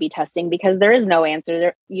constantly A/B testing because there is no answer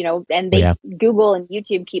there, and Google and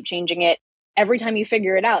YouTube keep changing it. Every time you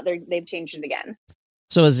figure it out, they've changed it again.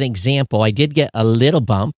 So as an example, I did get a little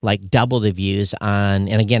bump, like double the views on,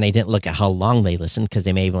 and again, I didn't look at how long they listened because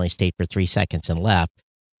they may have only stayed for 3 seconds and left.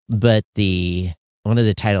 But one of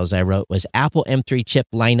the titles I wrote was Apple M3 chip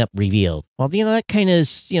lineup revealed. Well, that kind of,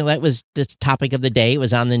 that was the topic of the day. It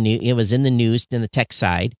was on the news. It was in the news in the tech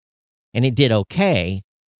side, and it did okay.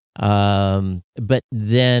 But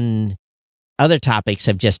then other topics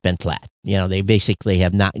have just been flat. They basically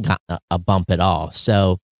have not gotten a bump at all.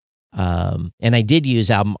 So. And I did use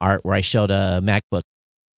album art where I showed a Mac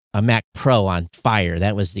Pro on fire.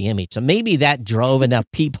 That was the image. So maybe that drove enough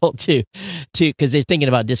people to, because they're thinking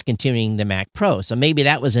about discontinuing the Mac Pro. So maybe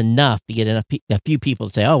that was enough to get a few people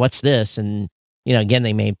to say, oh, what's this? And, again,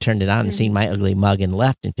 they may have turned it on and seen my ugly mug and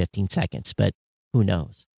left in 15 seconds, but who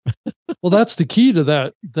knows? Well, that's the key to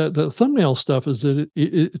that. The thumbnail stuff is that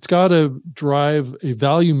it's got to drive a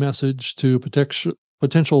value message to a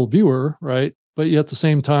potential viewer, right? But yet at the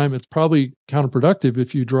same time, it's probably counterproductive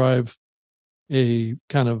if you drive a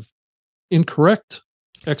kind of incorrect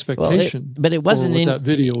expectation. But it wasn't what that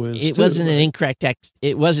video is. It wasn't an incorrect.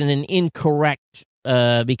 It wasn't an incorrect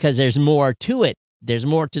because there's more to it. There's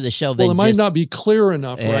more to the show. Well, it might not be clear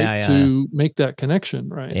enough, right, to make that connection,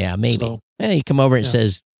 right? Yeah, maybe. So, you come over and it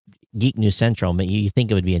says Geek News Central, but you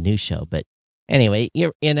think it would be a news show. But anyway,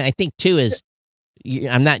 and I think too is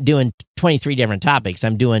I'm not doing 23 different topics.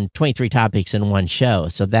 I'm doing 23 topics in one show.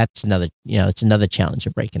 So that's another, it's another challenge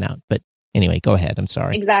of breaking out. But anyway, go ahead. I'm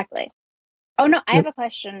sorry. Exactly. Oh, no, I have a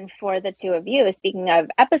question for the two of you. Speaking of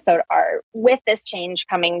episode art, with this change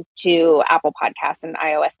coming to Apple Podcasts and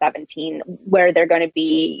iOS 17, where they're going to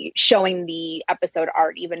be showing the episode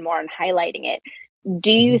art even more and highlighting it,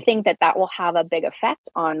 do you think that will have a big effect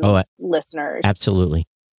on listeners? Absolutely.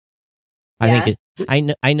 I think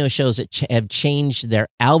I know shows that have changed their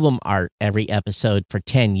album art every episode for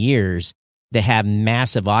 10 years that have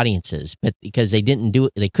massive audiences, but because they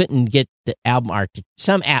couldn't get the album art.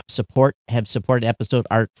 Some apps have supported episode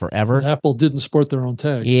art forever. And Apple didn't support their own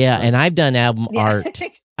tag. Yeah, right. And I've done album art.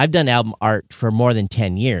 I've done album art for more than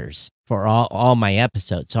 10 years for all my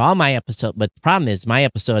episodes. So but the problem is my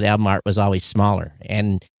episode album art was always smaller,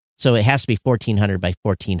 and so it has to be 1400 by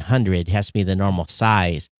 1400. It has to be the normal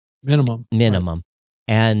size. Minimum. Right.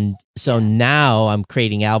 And so now I'm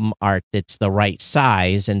creating album art that's the right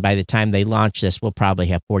size. And by the time they launch this, we'll probably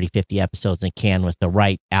have 40, 50 episodes in the can with the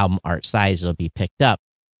right album art size. It'll be picked up.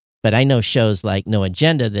 But I know shows like No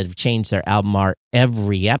Agenda that have changed their album art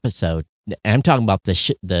every episode. And I'm talking about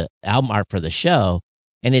the album art for the show.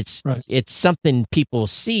 And it's something people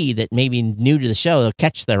see that maybe new to the show. They'll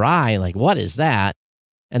catch their eye like, what is that?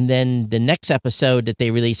 And then the next episode that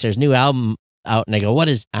they release, there's new album out, and I go,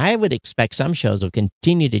 I would expect some shows will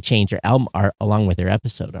continue to change their album art along with their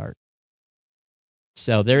episode art.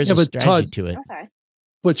 So there is a strategy to it. Okay.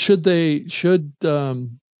 But should the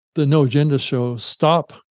No Agenda show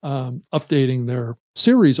stop updating their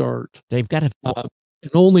series art? They've got to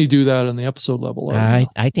and only do that on the episode level.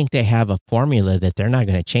 I think they have a formula that they're not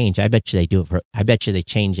going to change. I bet you they do it I bet you they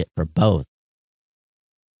change it for both.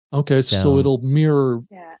 Okay, so it'll mirror.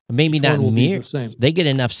 Yeah. Maybe not mirror. The same. They get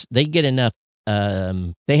enough.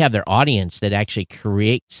 They have their audience that actually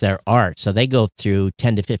creates their art. So they go through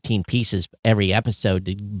 10 to 15 pieces every episode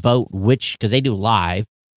to vote because they do live.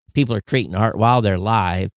 People are creating art while they're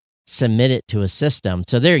live, submit it to a system.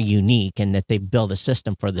 So they're unique in that they build a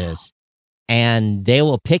system for this. And they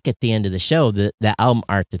will pick at the end of the show the album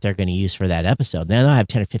art that they're going to use for that episode. Then they'll have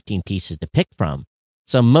 10 or 15 pieces to pick from.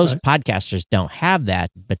 So most podcasters don't have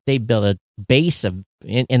that, but they build a base of,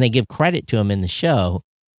 and they give credit to them in the show.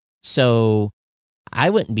 So I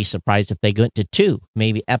wouldn't be surprised if they go into 2,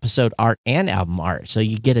 maybe episode art and album art. So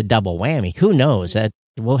you get a double whammy. Who knows?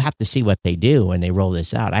 We'll have to see what they do when they roll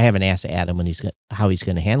this out. I haven't asked Adam how he's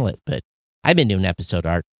going to handle it, but I've been doing episode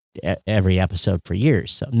art every episode for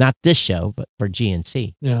years. So not this show, but for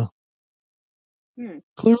GNC. Yeah.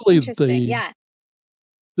 Clearly the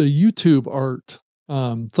YouTube art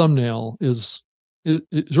thumbnail it's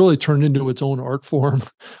really turned into its own art form.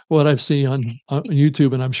 What I've seen on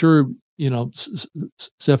YouTube, and I'm sure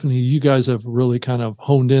Stephanie, you guys have really kind of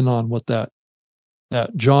honed in on what that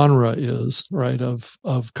genre is, right? Of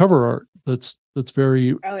cover art that's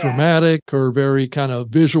very dramatic or very kind of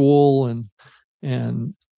visual, and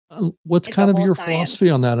what's it's kind of your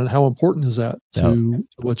philosophy on that, and how important is that to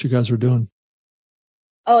what you guys are doing?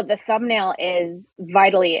 Oh, the thumbnail is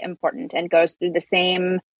vitally important and goes through the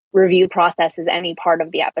same review process as any part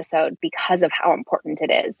of the episode because of how important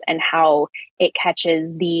it is and how it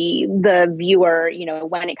catches the viewer,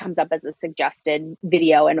 when it comes up as a suggested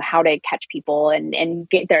video, and how to catch people and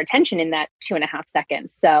get their attention in that 2.5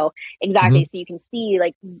 seconds. So exactly. So you can see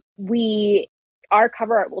our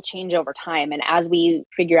cover art will change over time. And as we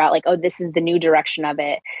figure out this is the new direction of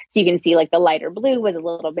it. So you can see the lighter blue was a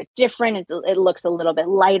little bit different. It looks a little bit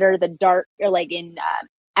lighter. The dark, or in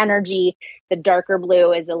energy, the darker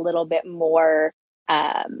blue is a little bit more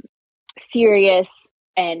serious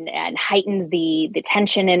and heightens the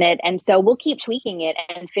tension in it. And so we'll keep tweaking it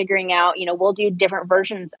and figuring out, we'll do different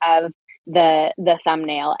versions of the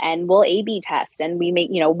thumbnail, and we'll A/B test, and we make,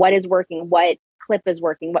 what is working, what clip is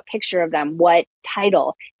working, what picture of them, what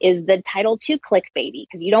title is the title too clickbaity,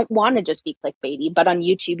 because you don't want to just be clickbaity, but on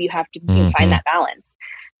YouTube you have to find that balance.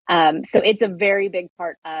 So it's a very big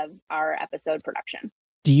part of our episode production.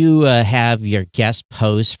 Do you have your guest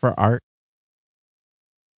pose for art?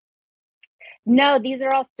 No, these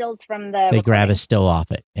are all stills from the They recording. Grab a still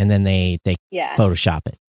off it, and then they Photoshop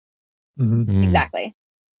it. Exactly.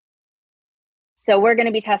 So we're going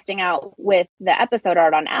to be testing out with the episode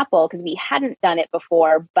art on Apple, because we hadn't done it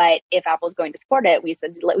before. But if Apple's going to support it, we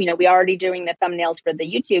said, we're already doing the thumbnails for the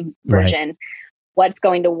YouTube version. Right. what's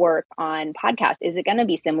going to work on podcast? Is it going to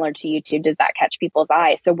be similar to YouTube? Does that catch people's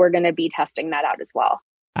eye? So we're going to be testing that out as well.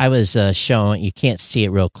 I was showing, you can't see it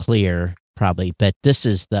real clear probably, but this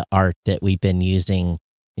is the art that we've been using.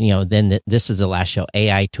 This is the last show,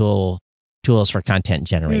 AI tools for content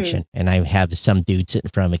generation. And I have some dude sitting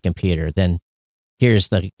in front of a computer. Then here's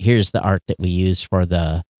the art that we use for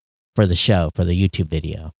the show, for the YouTube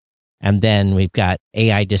video. And then we've got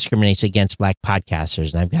AI discriminates against Black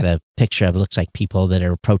podcasters. And I've got a picture of, it looks like people that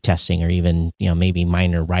are protesting or even, maybe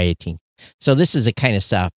minor rioting. So this is the kind of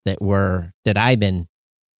stuff that I've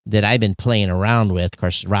been playing around with. Of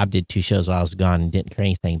course, Rob did 2 shows while I was gone and didn't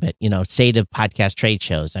create anything, but state of podcast trade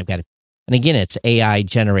shows. And again, it's AI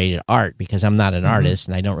generated art because I'm not an artist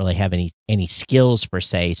and I don't really have any skills per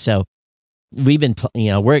se. So we've been,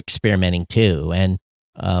 we're experimenting too. And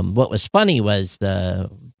what was funny was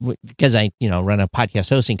because I, run a podcast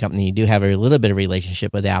hosting company, you do have a little bit of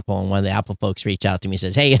relationship with Apple. And one of the Apple folks reached out to me and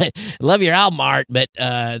says, "Hey, I love your album art, but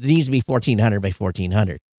it needs to be 1400 by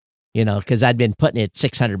 1400. Because I'd been putting it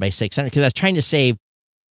 600 by 600 because I was trying to save.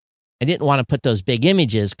 I didn't want to put those big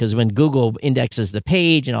images because when Google indexes the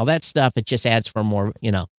page and all that stuff, it just adds for more,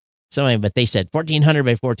 So anyway, but they said 1400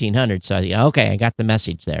 by 1400. So I got the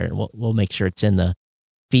message there. And we'll make sure it's in the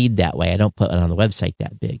feed that way. I don't put it on the website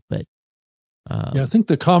that big, but. I think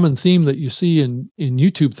the common theme that you see in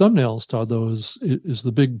YouTube thumbnails, Todd, though, is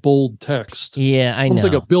the big bold text. Yeah, I know. It's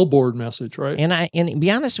like a billboard message, right? And to be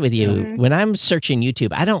honest with you, when I'm searching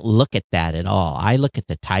YouTube, I don't look at that at all. I look at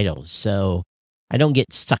the titles, so I don't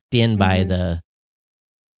get sucked in by the.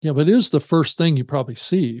 Yeah, but it is the first thing you probably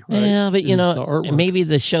see, right? Yeah, but the maybe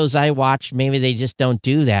the shows I watch, maybe they just don't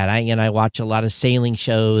do that. I watch a lot of sailing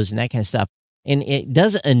shows and that kind of stuff, and it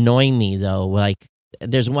does annoy me though. Like,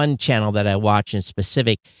 there's one channel that I watch in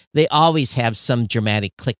specific. They always have some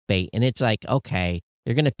dramatic clickbait, and it's like, okay,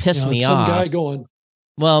 you're going to piss me some off. Some guy going.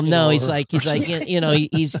 Well, no, he's like, he's going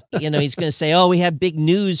to say, "Oh, we have big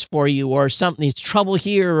news for you," or something. It's trouble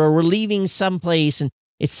here, or we're leaving someplace, and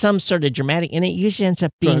it's some sort of dramatic, and it usually ends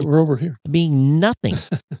up being we're over here, being nothing.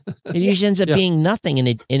 It usually ends up being nothing, and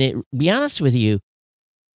it. Be honest with you,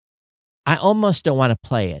 I almost don't want to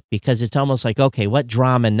play it because it's almost like, okay, what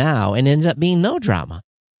drama now? And it ends up being no drama.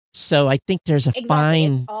 So I think there's a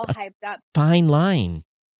fine line.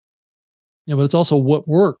 Yeah, but it's also what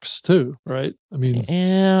works too, right? I mean,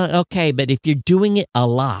 yeah, okay, but if you're doing it a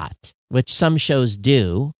lot, which some shows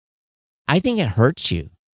do, I think it hurts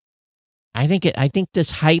you. I think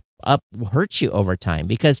this hype up hurts you over time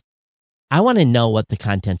because I want to know what the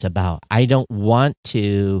content's about. I don't want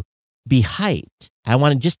to be hyped. I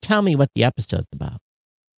want to just tell me what the episode's about.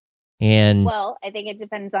 And well, I think it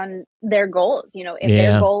depends on their goals. If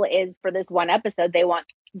their goal is for this one episode, they want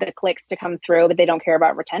the clicks to come through, but they don't care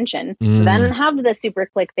about retention, then have the super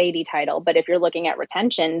clickbaity title. But if you're looking at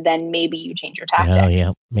retention, then maybe you change your tactic. Oh,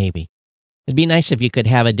 yeah, maybe. It'd be nice if you could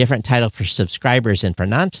have a different title for subscribers and for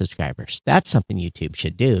non-subscribers. That's something YouTube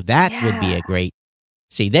should do. That would be a great...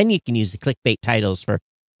 See, then you can use the clickbait titles for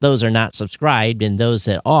those are not subscribed, and those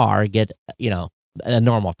that are get, a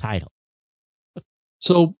normal title.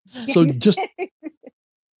 So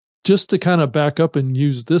just to kind of back up and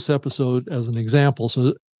use this episode as an example.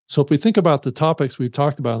 So if we think about the topics we've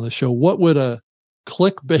talked about on the show, what would a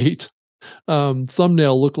clickbait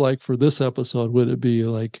thumbnail look like for this episode? Would it be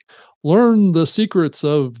like, learn the secrets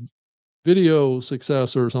of video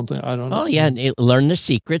success or something? I don't know. Oh, yeah. Learn the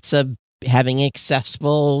secrets of having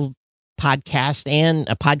accessible podcast and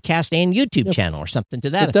YouTube channel or something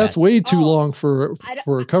to that effect. That's way too long for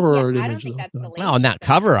a cover art image. No, not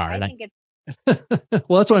cover art.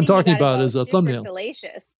 Well, that's what I'm talking about is a thumbnail.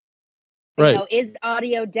 Salacious. Right. Is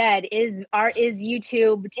audio dead? Is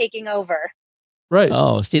YouTube taking over? Right.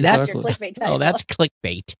 Oh, see, that's your clickbait title. Oh, that's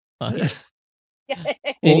clickbait.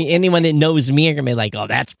 Anyone that knows me are gonna be like, "Oh,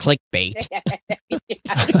 that's clickbait."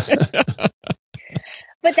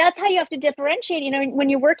 But that's how you have to differentiate, when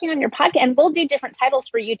you're working on your podcast, and we'll do different titles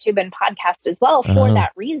for YouTube and podcast as well for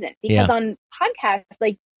that reason. Because on podcasts,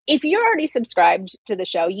 like if you're already subscribed to the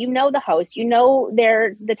show, the host,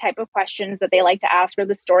 they're the type of questions that they like to ask, or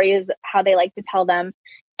the story is how they like to tell them.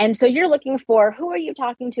 And so you're looking for, who are you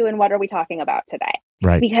talking to and what are we talking about today?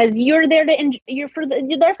 Right. Because you're there you're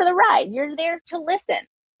there for the ride. You're there to listen.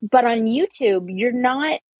 But on YouTube, you're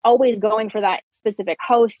not always going for that specific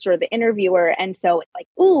host or the interviewer. And so it's like,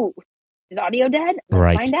 ooh, is audio dead?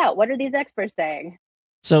 Let's find out. What are these experts saying?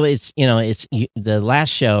 So it's the last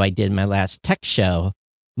show I did, my last tech show,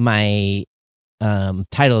 my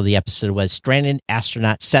title of the episode was Stranded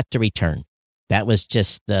Astronaut Set to Return. That was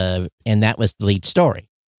that was the lead story.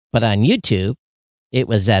 But on YouTube, it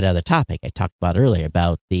was that other topic I talked about earlier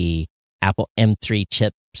about the Apple M3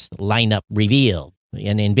 chips lineup revealed.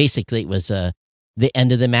 And then basically it was the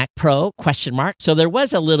end of the Mac Pro, ? So there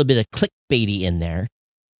was a little bit of clickbaity in there.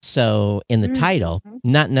 So in the title,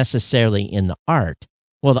 not necessarily in the art.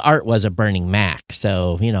 Well, the art was a burning Mac.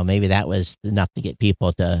 So, maybe that was enough to get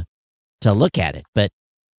people to look at it. But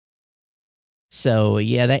so,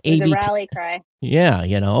 yeah, that it was a rally cry. Yeah,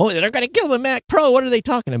 they're going to kill the Mac Pro. What are they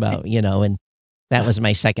talking about? And that was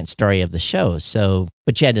my second story of the show. So,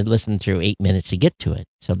 but you had to listen through 8 minutes to get to it.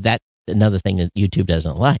 So that's another thing that YouTube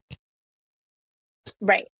doesn't like.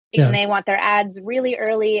 Right. Yeah. And they want their ads really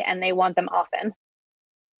early and they want them often.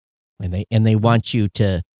 And they want you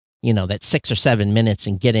to, that 6 or 7 minutes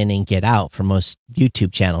and get in and get out. For most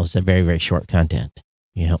YouTube channels, they're very, very short content.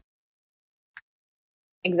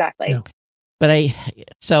 Exactly. Yeah. But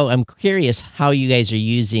so I'm curious how you guys are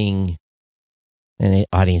using, and the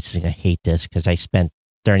audience is going to hate this because I spent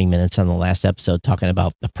 30 minutes on the last episode talking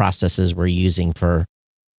about the processes we're using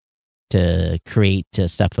to create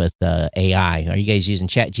stuff with AI. Are you guys using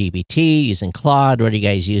ChatGPT, using Claude? What are you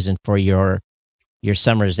guys using for your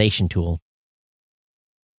summarization tool?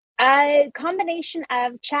 A combination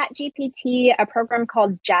of ChatGPT, a program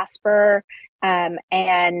called Jasper, and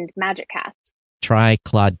MagicCast. Try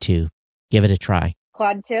Claude 2. Give it a try.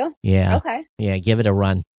 Claude 2? Yeah. Okay. Yeah, give it a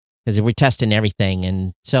run. Because we're testing everything,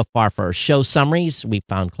 and so far for show summaries, we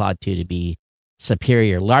found Claude 2 to be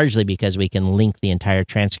superior, largely because we can link the entire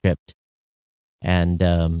transcript. And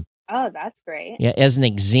oh, that's great. Yeah, as an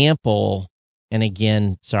example, and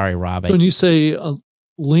again, sorry, Rob. So when you say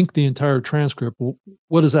link the entire transcript,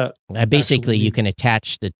 what is that? Basically, you can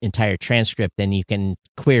attach the entire transcript, and you can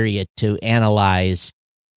query it to analyze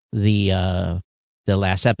the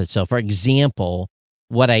last episode. So, for example,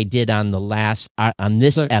 what I did on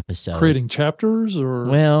this episode, creating chapters, or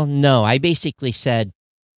no, I basically said,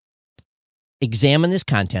 examine this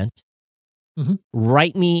content,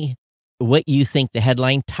 write me what you think the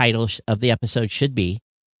headline title of the episode should be,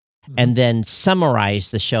 and then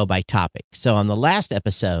summarize the show by topic. So on the last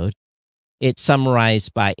episode, it's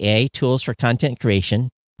summarized by AI tools for content creation,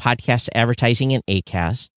 podcast advertising and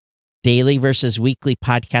Acast, daily versus weekly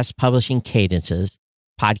podcast publishing cadences,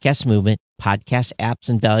 podcast movement, podcast apps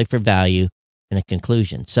and value for value, and a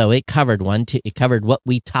conclusion. So it covered it covered what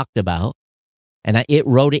we talked about, and it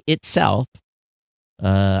wrote it itself.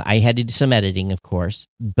 I had to do some editing, of course,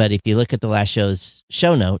 but if you look at the last show's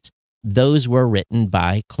show notes, those were written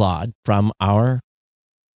by Claude from our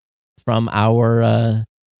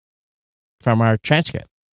transcript.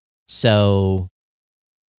 So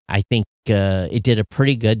I think it did a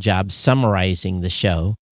pretty good job summarizing the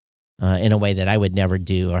show in a way that I would never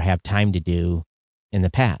do or have time to do in the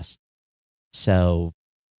past. So,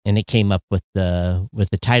 and it came up with the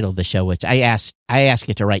title of the show, which I asked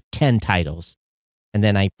it to write 10 titles. And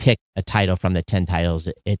then I pick a title from the 10 titles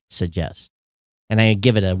it suggests. And I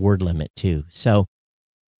give it a word limit too. So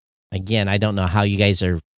again, I don't know how you guys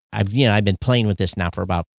are. I've been playing with this now for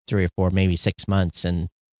about 3 or 4, maybe 6 months. And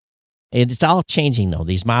it's all changing though.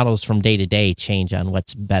 These models from day to day change on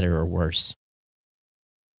what's better or worse.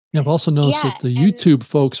 Yeah, I've also noticed that the YouTube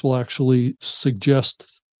folks will actually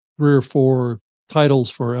suggest 3 or 4 titles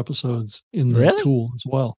for episodes in the tool as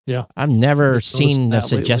well. Yeah. I've never seen the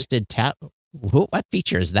suggested tab. What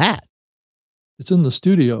feature is that? It's in the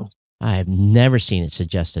studio. I've never seen it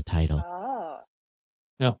suggest a title. Oh.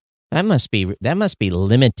 Yeah. That must be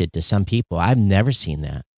limited to some people. I've never seen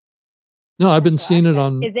that. No, I've been seeing it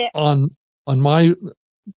on my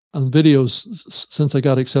videos since I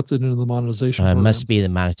got accepted into the monetization. It must be the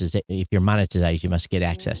monetization. If you're monetized, you must get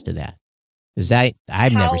access to that. Is that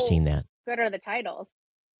I've never seen that. Good are the titles?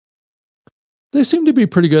 They seem to be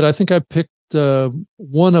pretty good. I think I picked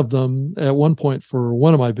one of them at one point for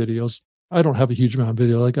one of my videos. I don't have a huge amount of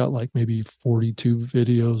video. I got like maybe 42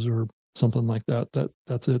 videos or something like that.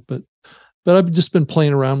 That's it. But I've just been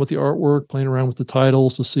playing around with the artwork, playing around with the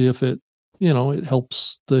titles to see if it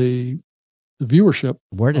helps the viewership.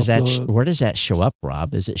 Where does that show up,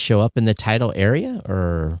 Rob? Does it show up in the title area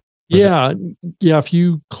or? Yeah. If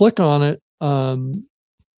you click on it,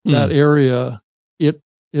 that area,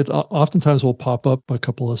 it oftentimes will pop up a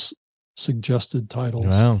couple of suggested titles.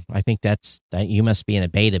 Well, I think that you must be in a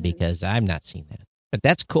beta because I've not seen that. But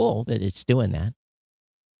that's cool that it's doing that.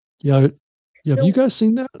 Yeah. Have you guys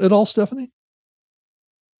seen that at all, Stephanie?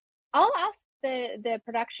 I'll ask the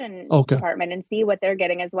production department and see what they're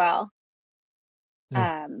getting as well.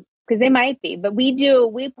 Yeah. Because they might be, but we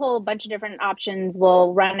pull a bunch of different options.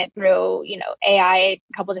 We'll run it through, AI a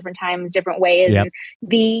couple different times, different ways. Yep.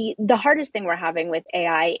 And the hardest thing we're having with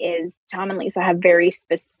AI is Tom and Lisa have very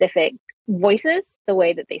specific voices, the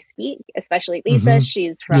way that they speak, especially Lisa.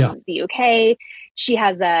 She's from the UK. She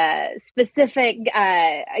has a specific,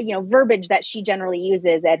 verbiage that she generally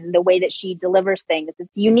uses, and the way that she delivers things,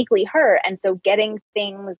 it's uniquely her. And so getting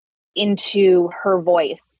things into her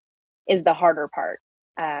voice is the harder part.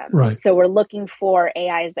 Right. So we're looking for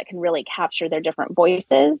AIs that can really capture their different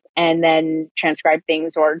voices and then transcribe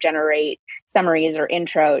things or generate summaries or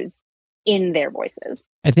intros in their voices.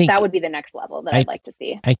 I think that would be the next level that I'd like to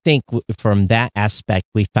see. I think from that aspect,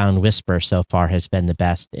 we found Whisper so far has been the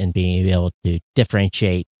best in being able to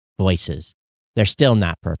differentiate voices. They're still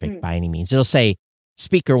not perfect by any means. It'll say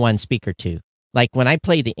speaker 1, speaker 2. Like when I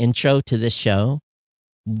play the intro to this show,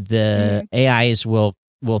 the AIs will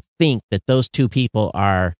think that those two people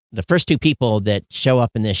are the first two people that show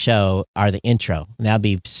up in this show are the intro. And that'll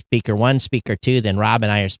be speaker 1, speaker 2, then Rob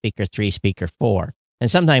and I are speaker 3, speaker 4. And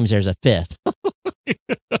sometimes there's a fifth. but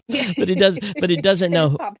it doesn't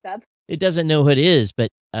know. It doesn't know who it is. But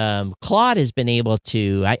Claude has been able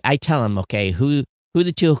to. I tell him, okay, who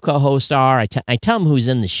the two co-hosts are. I tell him who's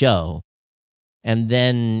in the show, and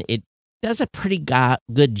then it does a pretty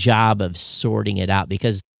good job of sorting it out,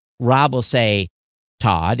 because Rob will say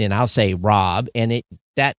Todd and I'll say Rob, and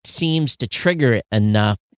that seems to trigger it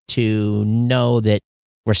enough to know that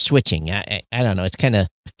we're switching. I don't know. It's kind of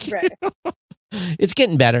right. It's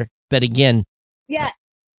getting better, but again,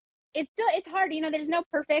 it's hard. There's no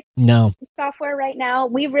perfect software right now.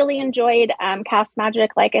 We really enjoyed Cast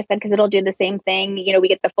Magic, like I said, because it'll do the same thing. We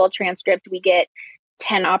get the full transcript. We get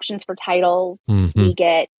 10 options for titles. We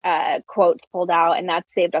get quotes pulled out, and that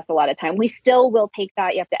saved us a lot of time. We still will take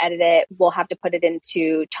that. You have to edit it. We'll have to put it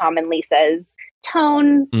into Tom and Lisa's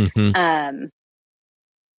tone.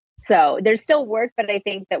 So there's still work, but I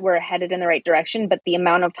think that we're headed in the right direction. But the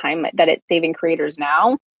amount of time that it's saving creators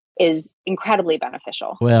now is incredibly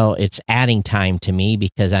beneficial. Well, it's adding time to me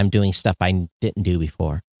because I'm doing stuff I didn't do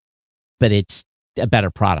before, but it's a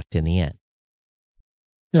better product in the end.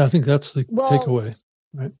 Yeah, I think that's the takeaway,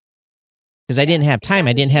 right? Because I didn't have time.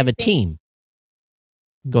 I didn't have a team.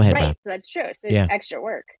 Go ahead, right, Rob. That's true. So it's extra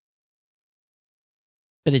work.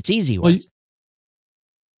 But it's easy work.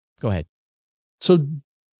 Go ahead. So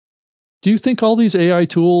do you think all these AI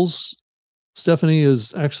tools, Stephanie,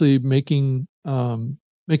 is actually making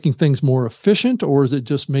things more efficient, or is it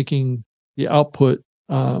just making the output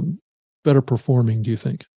better performing, do you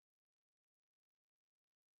think?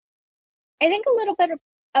 I think a little bit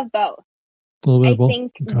of both. A little bit of both? I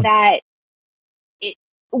think that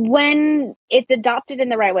when it's adopted in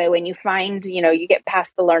the right way, when you find, you get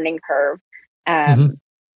past the learning curve, and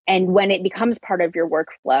when it becomes part of your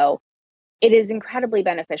workflow, it is incredibly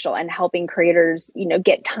beneficial and helping creators,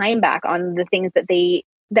 get time back on the things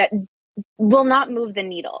that will not move the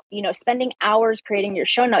needle. Spending hours creating your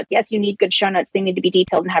show notes. Yes, you need good show notes. They need to be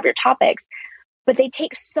detailed and have your topics, but they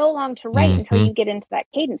take so long to write until you get into that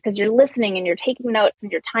cadence, because you're listening and you're taking notes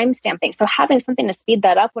and you're time stamping. So having something to speed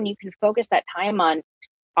that up when you can focus that time on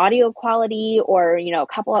audio quality or, a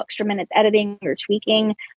couple extra minutes editing or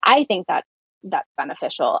tweaking, I think that's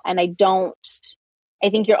beneficial. And I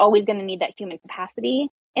think you're always going to need that human capacity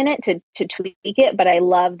in it to tweak it, but I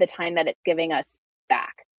love the time that it's giving us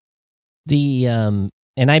back. And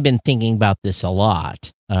I've been thinking about this a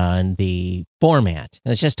lot on the format.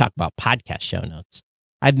 Let's just talk about podcast show notes.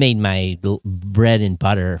 I've made my bread and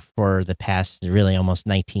butter for the past really almost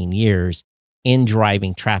 19 years in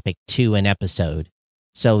driving traffic to an episode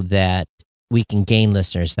so that we can gain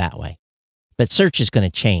listeners that way. But search is going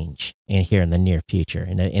to change here in the near future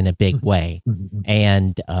in a big way.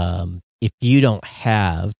 And if you don't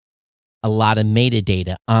have a lot of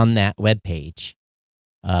metadata on that webpage,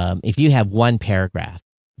 if you have one paragraph,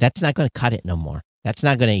 that's not going to cut it no more. That's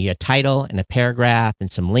not going to, your title and a paragraph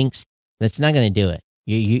and some links, that's not going to do it.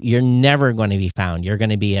 You're never going to be found. You're going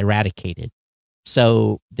to be eradicated.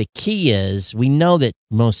 So the key is, we know that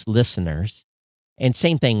most listeners, and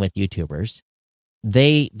same thing with YouTubers,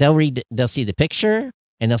 they'll see the picture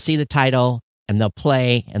and they'll see the title and they'll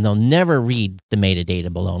play and they'll never read the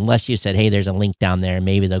metadata below unless you said, hey, there's a link down there.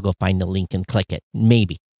 Maybe they'll go find the link and click it.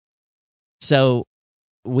 Maybe. So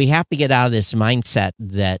we have to get out of this mindset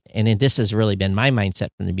that, and this has really been my mindset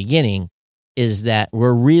from the beginning, is that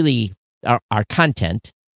we're really, our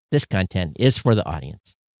content, this content is for the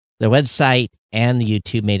audience. The website and the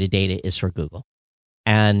YouTube metadata is for Google.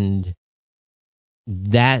 And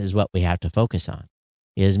that is what we have to focus on,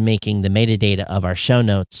 is making the metadata of our show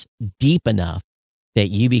notes deep enough that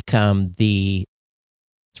you become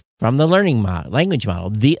from the learning language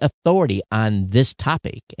model, the authority on this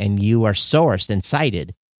topic, and you are sourced and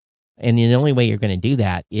cited. And the only way you're going to do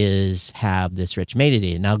that is have this rich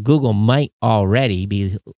metadata. Now, Google might already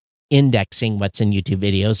be indexing what's in YouTube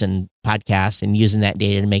videos and podcasts and using that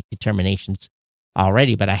data to make determinations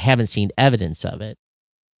already, but I haven't seen evidence of it.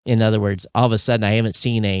 In other words, all of a sudden, I haven't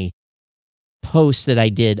seen a post that I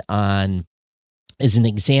did on, as an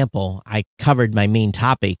example, I covered my main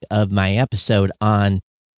topic of my episode on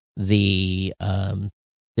the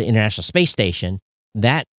International Space Station.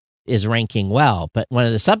 That is ranking well, but one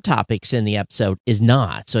of the subtopics in the episode is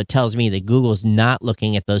not. So it tells me that Google's not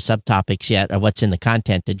looking at those subtopics yet or what's in the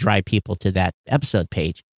content to drive people to that episode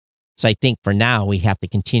page. So I think for now, we have to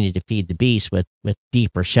continue to feed the beast with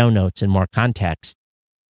deeper show notes and more context.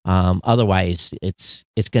 Otherwise, it's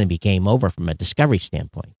going to be game over from a discovery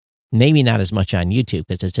standpoint. Maybe not as much on YouTube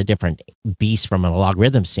because it's a different beast from a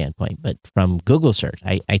logarithm standpoint, but from Google search,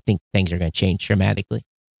 I think things are going to change dramatically.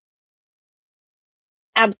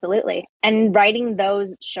 Absolutely. And writing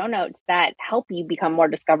those show notes that help you become more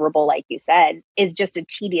discoverable, like you said, is just a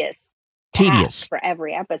tedious task for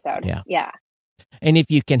every episode. Yeah. And if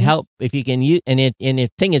you can help, if you can use, and the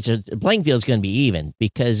thing is, the playing field is going to be even,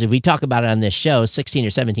 because if we talk about it on this show, 16 or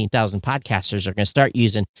 17,000 podcasters are going to start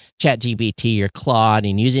using ChatGPT or Claude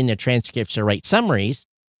and using their transcripts to write summaries.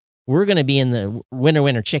 We're going to be in the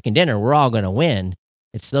winner, chicken dinner. We're all going to win.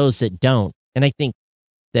 It's those that don't, and I think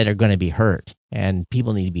that are going to be hurt, and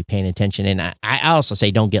people need to be paying attention. And I also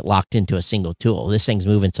say, don't get locked into a single tool. This thing's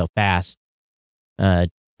moving so fast.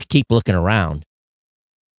 Keep looking around.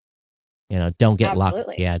 Don't get locked.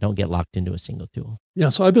 Yeah, don't get locked into a single tool. Yeah,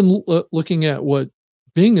 so I've been looking at what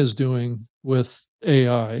Bing is doing with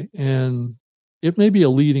AI, and it may be a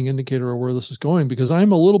leading indicator of where this is going, because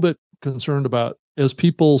I'm a little bit concerned about, as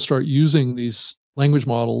people start using these language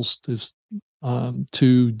models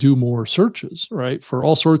to do more searches, right, for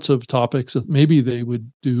all sorts of topics that maybe they would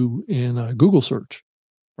do in a Google search,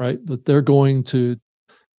 right, that they're going to.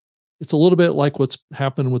 It's a little bit like what's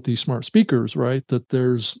happened with these smart speakers, right? That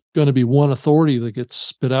there's going to be one authority that gets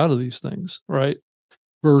spit out of these things, right?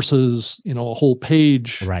 Versus, a whole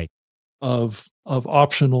page of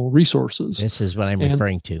optional resources. This is what I'm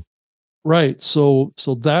referring to. Right. So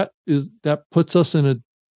that puts us in a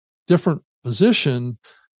different position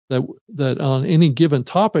that on any given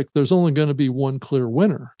topic, there's only going to be one clear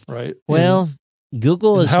winner, right? Well,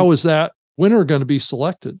 how is that winner going to be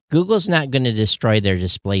selected? Google's not going to destroy their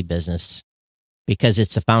display business because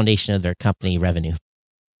it's the foundation of their company revenue.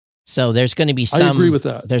 So there's going to be some. I agree with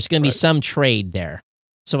that. There's going to be some trade there.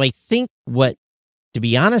 So I think to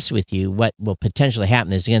be honest with you, what will potentially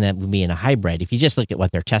happen is going to be in a hybrid. If you just look at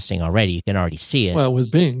what they're testing already, you can already see it. Well,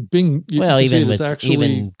 with Bing,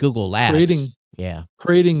 even Google Labs,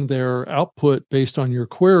 creating their output based on your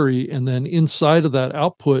query, and then inside of that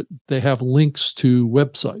output, they have links to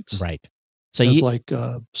websites. Right. So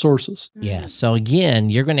sources. Yeah. So again,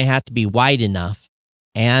 you're going to have to be wide enough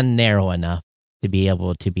and narrow enough to be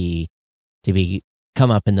able to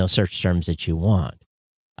come up in those search terms that you want.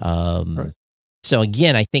 Right. So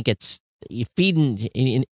again, I think it's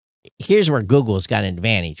feeding. Here's where Google's got an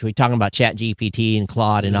advantage. We're talking about ChatGPT and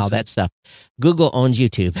Claude and all that stuff. Google owns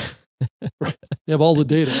YouTube. Right. They have all the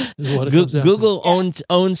data. Is what it comes down Google to.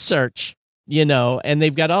 owns search. And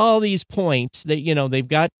they've got all these points that, they've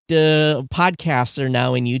got podcasts that are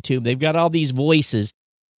now in YouTube. They've got all these voices.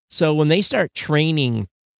 So when they start training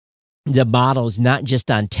the models, not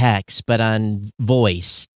just on text, but on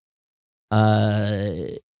voice,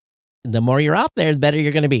 the more you're out there, the better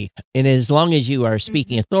you're going to be. And as long as you are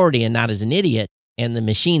speaking authority and not as an idiot, and the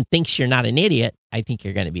machine thinks you're not an idiot, I think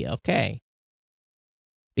you're going to be okay.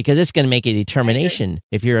 Because it's going to make a determination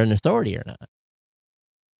if you're an authority or not.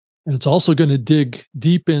 And it's also going to dig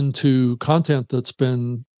deep into content that's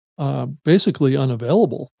been basically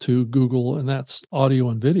unavailable to Google, and that's audio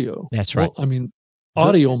and video. That's right. Well, I mean,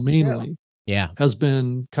 audio mainly has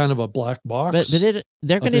been kind of a black box. But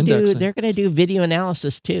they're going to do video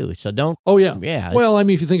analysis too. So don't. Oh yeah. Yeah. Well, I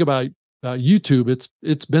mean, if you think about YouTube,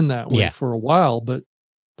 it's been that way for a while, but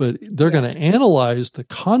they're going to analyze the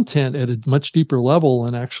content at a much deeper level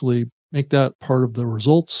and actually make that part of the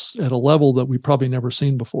results at a level that we've probably never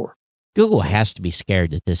seen before. Google has to be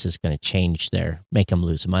scared that this is going to make them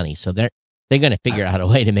lose money. So they're going to figure out a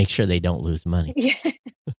way to make sure they don't lose money. Yeah.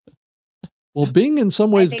 Well, Bing in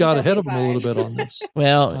some ways got ahead of them a little bit on this.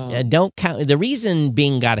 Well, don't count. The reason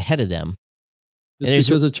Bing got ahead of them is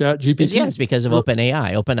because of ChatGPT. Yeah, it's because of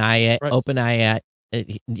OpenAI. OpenAI,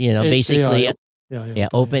 basically,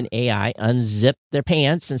 OpenAI unzipped their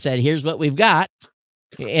pants and said, "Here's what we've got."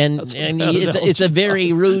 And it's a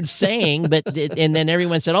very rude saying, and then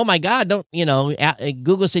everyone said, "Oh my God, don't."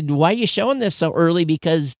 Google said, "Why are you showing this so early?"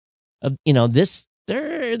 Because of this.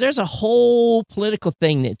 There's a whole political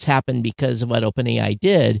thing that's happened because of what OpenAI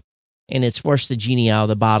did, and it's forced the genie out of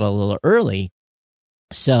the bottle a little early.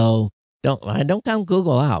 So don't count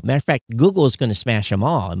Google out. Matter of fact, Google is going to smash them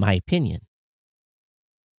all, in my opinion.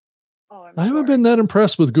 Oh, I haven't been that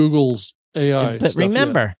impressed with Google's AI. But stuff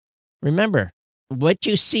yet. remember, what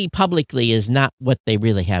you see publicly is not what they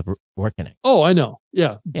really have working it. Oh, I know.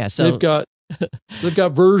 Yeah. Yeah. So they've got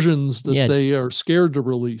versions that they are scared to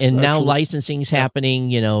release. And now licensing's happening.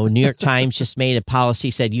 New York Times just made a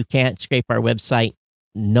policy, said you can't scrape our website.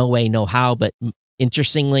 No way, no how. But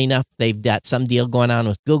interestingly enough, they've got some deal going on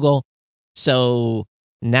with Google. So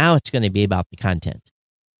now it's going to be about the content.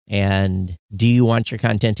 And do you want your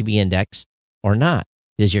content to be indexed or not?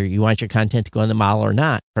 You want your content to go in the model or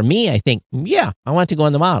not? For me, I think, yeah, I want it to go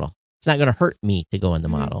in the model. It's not going to hurt me to go in the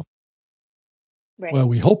model. Right. Well,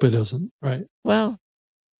 we hope it isn't, right? Well,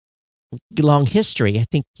 long history, I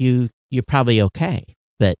think you're probably okay,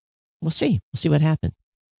 but we'll see. We'll see what happens.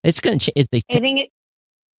 It's going to change. I think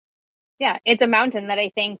it's a mountain that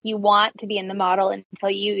I think you want to be in the model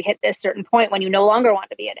until you hit this certain point when you no longer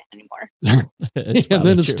want to be in it anymore. And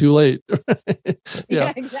then it's too late.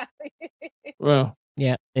 Yeah, exactly. Well,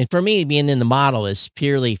 yeah. And for me, being in the model is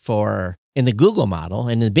purely in the Google model,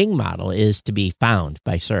 and the Bing model is to be found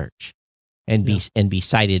by search and be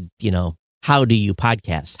cited. How do you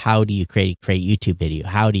podcast? How do you create YouTube video?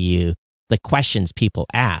 How do you, the questions people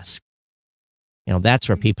ask, that's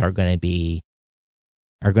where people are going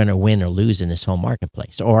to win or lose in this whole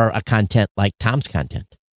marketplace, or a content like Tom's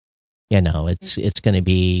content. It's going to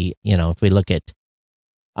be, if we look at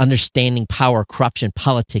understanding power, corruption,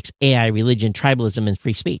 politics, AI, religion, tribalism, and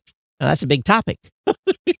free speech. Now, that's a big topic.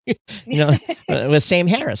 With Sam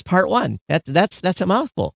Harris, part 1. That's a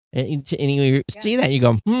mouthful. And you see that, and you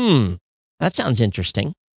go, that sounds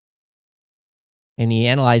interesting. And you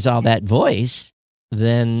analyze all that voice,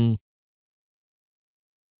 then.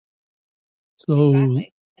 So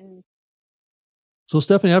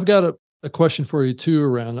Stephanie, I've got a question for you too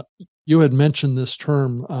around, you had mentioned this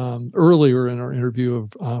term earlier in our interview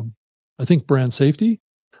of, I think, brand safety.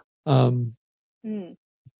 That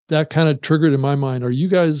kind of triggered in my mind. Are you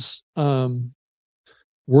guys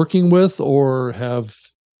working with or have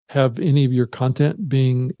any of your content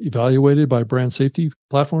being evaluated by brand safety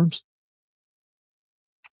platforms?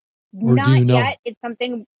 Or Not do you know? yet. It's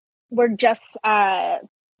something we're just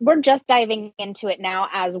diving into it now,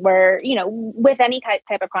 as we're, with any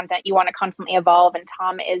type of content, you want to constantly evolve. And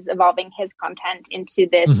Tom is evolving his content into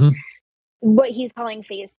this, what he's calling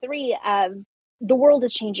phase 3 of the world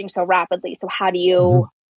is changing so rapidly. So how do you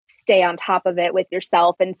stay on top of it with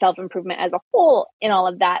yourself and self-improvement as a whole in all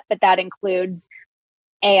of that? But that includes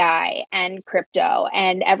AI and crypto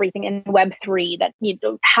and everything in Web3.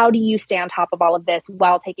 How do you stay on top of all of this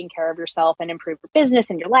while taking care of yourself and improve your business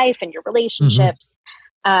and your life and your relationships?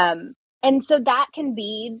 And so that can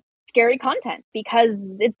be scary content because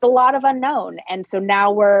it's a lot of unknown. And so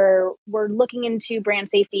now we're looking into brand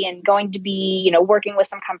safety and going to be, working with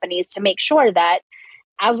some companies to make sure that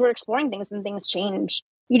as we're exploring things and things change,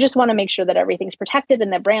 you just want to make sure that everything's protected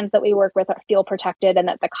and the brands that we work with feel protected and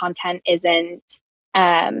that the content isn't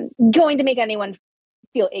going to make anyone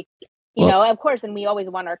feel icky. Of course, and we always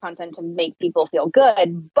want our content to make people feel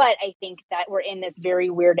good. But I think that we're in this very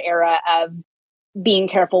weird era of being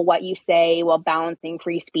careful what you say while balancing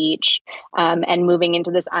free speech and moving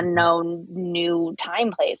into this unknown new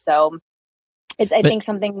time place. So it's, I think,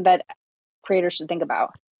 something that creators should think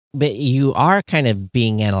about. But you are kind of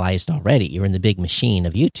being analyzed already. You're in the big machine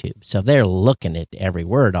of YouTube. So they're looking at every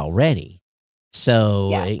word already. So,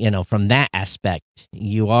 from that aspect,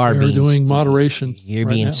 you're doing moderation. You're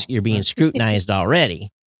being scrutinized already.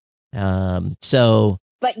 But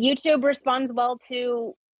YouTube responds well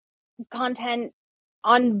to content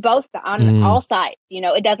on all sides.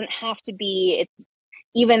 It doesn't have to be,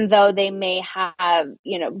 even though they may have,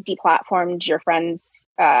 deplatformed your friends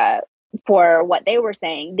for what they were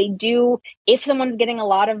saying, they do, if someone's getting a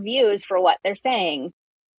lot of views for what they're saying,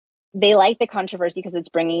 they like the controversy because it's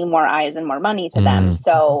bringing more eyes and more money to them.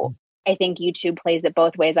 So I think YouTube plays it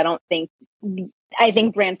both ways. I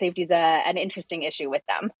think brand safety is an interesting issue with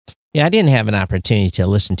them. Yeah, I didn't have an opportunity to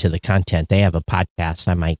listen to the content. They have a podcast.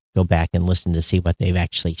 I might go back and listen to see what they've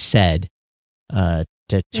actually said to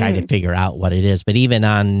try to figure out what it is. But even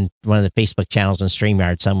on one of the Facebook channels in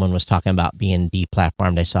StreamYard, someone was talking about being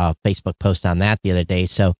deplatformed. I saw a Facebook post on that the other day.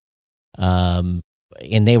 So,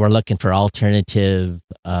 and they were looking for alternative,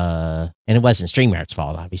 and it wasn't StreamYard's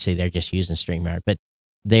fault. Obviously, they're just using StreamYard, but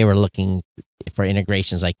they were looking for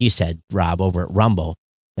integrations, like you said, Rob, over at Rumble.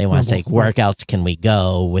 They want to say, where else can we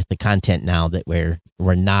go with the content now that we're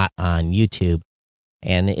not on YouTube?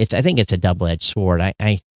 And I think it's a double-edged sword.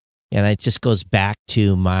 And it just goes back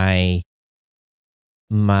to my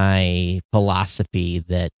philosophy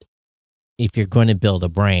that if you're going to build a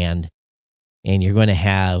brand and you're going to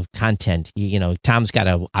have content, Tom's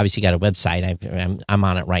obviously got a website. I'm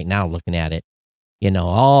on it right now looking at it.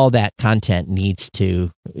 All that content needs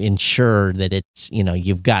to ensure that it's,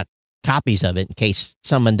 you've got copies of it in case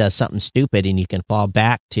someone does something stupid, and you can fall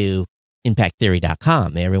back to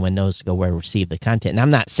impacttheory.com. Everyone knows to go where to receive the content. And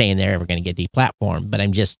I'm not saying they're ever going to get deplatformed, but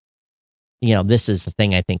I'm just, this is the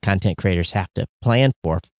thing I think content creators have to plan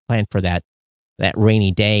for that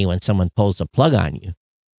rainy day when someone pulls the plug on you.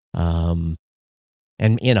 And,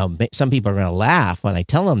 some people are going to laugh when I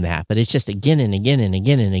tell them that, but it's just again and again and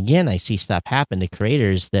again and again, I see stuff happen to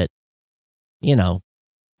creators that,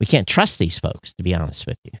 we can't trust these folks, to be honest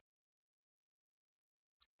with you.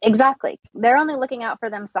 Exactly. They're only looking out for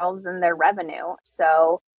themselves and their revenue.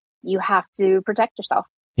 So you have to protect yourself.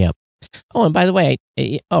 Yep. Oh, and by the way,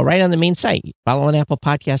 right on the main site, follow on Apple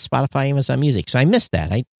Podcasts, Spotify, Amazon Music. So I missed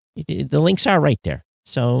that. The links are right there.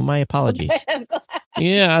 So my apologies.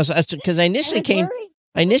 Yeah, because I initially came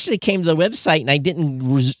to the website and I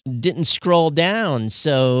didn't scroll down.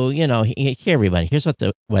 So, here, everybody, here's what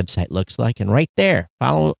the website looks like. And right there,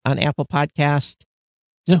 follow on Apple Podcast,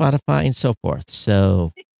 Spotify, and so forth.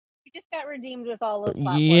 So you just got redeemed with all those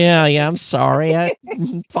platforms. Yeah, I'm sorry.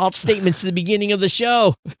 False statements at the beginning of the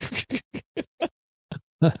show.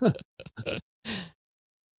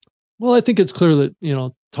 Well, I think it's clear that,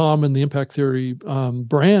 Tom and the Impact Theory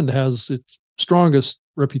brand has its strongest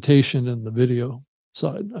reputation in the video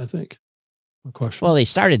side, I think. No question. Well, they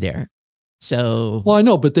started there. So, well, I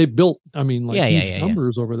know, but they built, huge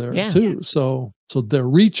numbers over there too. Yeah. So their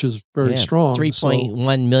reach is very strong.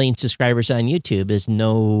 3.1 million subscribers on YouTube is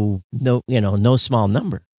no small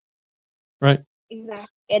number. Right.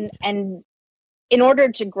 Exactly. And in order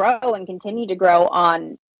to grow and continue to grow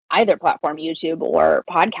on either platform, YouTube or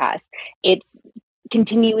podcast, it's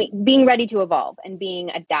being ready to evolve and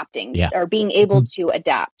adapting or being able to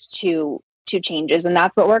adapt to changes. And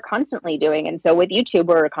that's what we're constantly doing. And so with YouTube,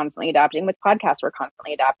 we're constantly adapting. With podcasts, we're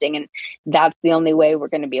constantly adapting. And that's the only way we're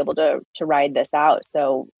going to be able to ride this out.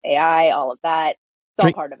 So AI, all of that, it's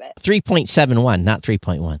all part of it. 3.71, not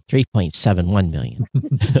 3.1, 3.71 million.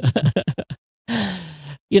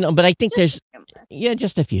 But I think just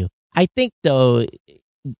a few. I think though,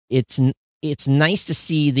 it's nice to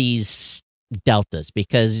see these deltas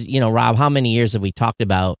because, Rob, how many years have we talked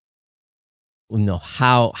about,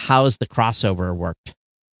 how's the crossover worked?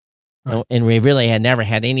 Right. And we really had never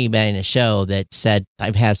had anybody in a show that said,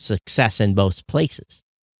 I've had success in both places.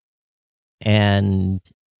 And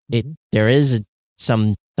there is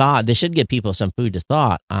some thought, this should give people some food to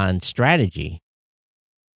thought on strategy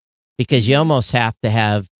because you almost have to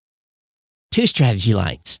have two strategy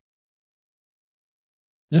lines.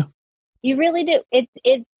 Yeah. You really do.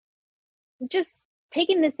 It's just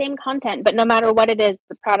taking the same content, but no matter what it is,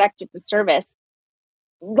 the product, it's a service.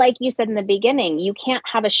 Like you said in the beginning, you can't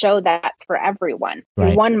have a show that's for everyone.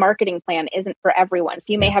 Right. One marketing plan isn't for everyone.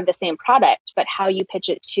 So you may have the same product, but how you pitch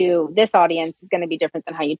it to this audience is going to be different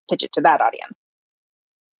than how you pitch it to that audience.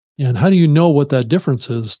 Yeah, and how do you know what that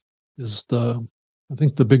difference is I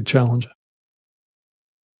think the big challenge.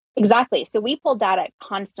 Exactly. So we pull data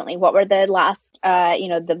constantly. What were the last,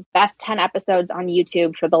 the best 10 episodes on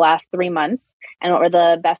YouTube for the last 3 months? And what were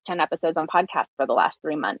the best 10 episodes on podcast for the last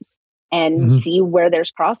 3 months? And see where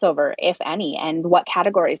there's crossover, if any, and what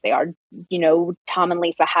categories they are. Tom and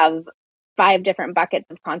Lisa have 5 different buckets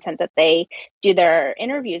of content that they do their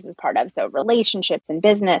interviews as part of. So relationships and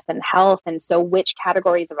business and health. And so which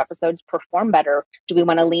categories of episodes perform better? Do we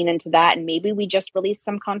want to lean into that? And maybe we just release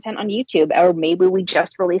some content on YouTube, or maybe we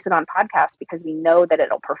just release it on podcast because we know that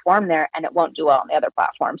it'll perform there and it won't do well on the other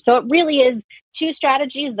platform. So it really is 2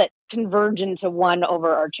 strategies that converge into one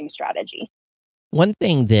overarching strategy. One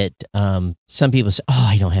thing that some people say,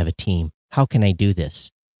 I don't have a team. How can I do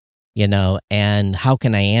this? And how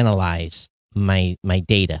can I analyze my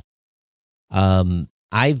data? I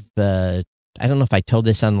don't know if I told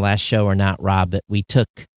this on the last show or not, Rob, but we took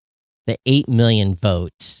the 8+ million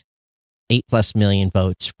votes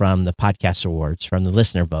from the podcast awards, from the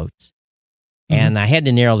listener votes. And I had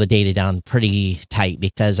to narrow the data down pretty tight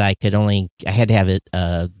because I had to have it,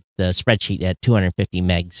 the spreadsheet at 250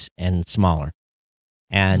 megs and smaller.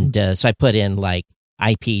 And so I put in like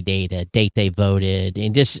IP data, date they voted,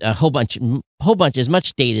 and just a whole bunch, as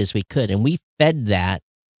much data as we could. And we fed that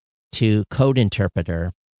to Code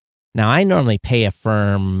Interpreter. Now, I normally pay a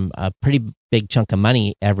firm a pretty big chunk of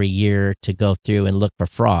money every year to go through and look for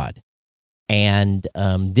fraud. And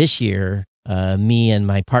this year, me and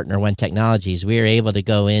my partner, One Technologies, we were able to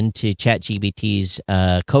go into ChatGPT's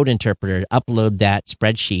code interpreter, upload that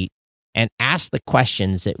spreadsheet, and ask the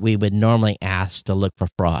questions that we would normally ask to look for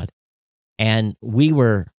fraud. And we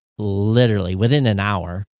were literally, within an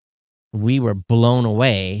hour, we were blown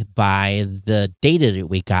away by the data that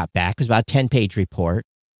we got back. It was about a 10-page report.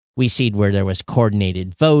 We see where there was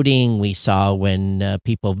coordinated voting. We saw when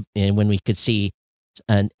when we could see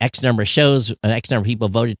an X number of shows, an X number of people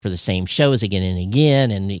voted for the same shows again and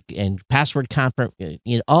again, and password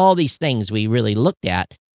all these things we really looked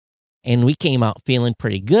at. And we came out feeling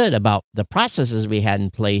pretty good about the processes we had in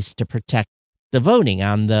place to protect the voting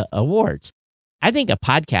on the awards. I think a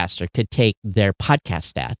podcaster could take their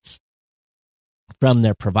podcast stats from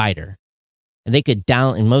their provider, and they could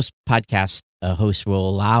and most podcast hosts will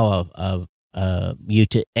allow you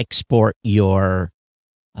to export your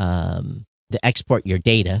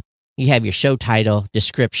data. You have your show title,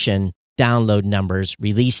 description, download numbers,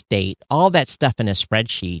 release date, all that stuff in a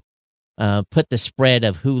spreadsheet. Put the spread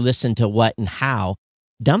of who listened to what and how,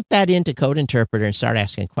 dump that into Code Interpreter and start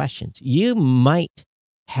asking questions. You might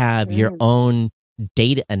have your own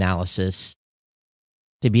data analysis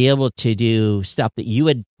to be able to do stuff that you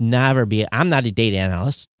would never be. I'm not a data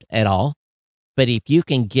analyst at all, but if you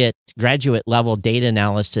can get graduate level data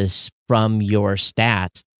analysis from your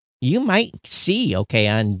stats, you might see, okay,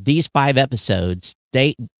 on these 5 episodes,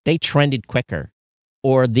 they trended quicker,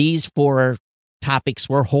 or these 4 topics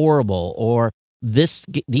were horrible, or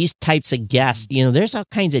these types of guests. There's all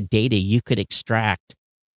kinds of data you could extract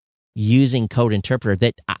using Code Interpreter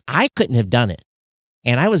that I couldn't have done it.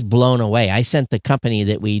 And I was blown away. I sent the company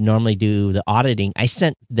that we normally do the auditing, I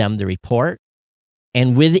sent them the report,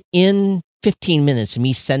 and within 15 minutes of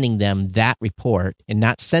me sending them that report and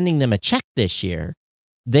not sending them a check this year,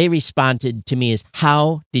 they responded to me as,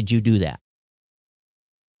 how did you do that?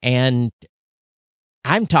 And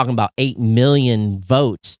I'm talking about 8 million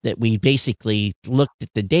votes that we basically looked at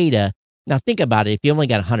the data. Now think about it. If you only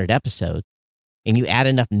got 100 episodes and you add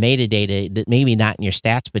enough metadata that maybe not in your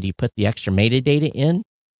stats, but you put the extra metadata in,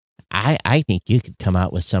 I think you could come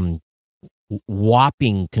out with some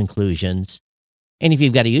whopping conclusions. And if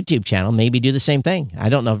you've got a YouTube channel, maybe do the same thing. I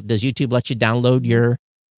don't know. Does YouTube let you download your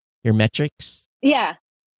metrics? Yeah.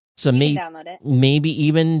 So download it. Maybe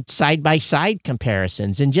even side-by-side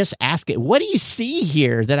comparisons, and just ask it, what do you see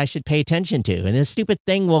here that I should pay attention to? And this stupid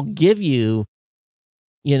thing will give you,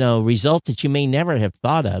 results that you may never have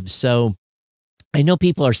thought of. So I know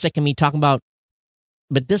people are sick of me talking about,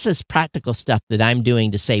 but this is practical stuff that I'm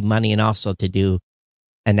doing to save money and also to do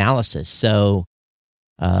analysis. So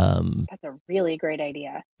that's a really great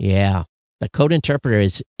idea. Yeah. The Code Interpreter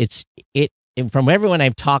and from everyone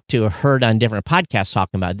I've talked to or heard on different podcasts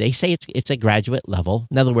talking about it, they say it's a graduate level.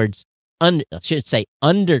 In other words, I should say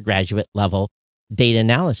undergraduate level data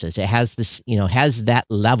analysis. It has this, has that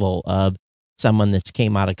level of someone that's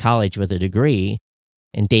came out of college with a degree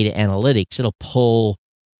in data analytics. It'll pull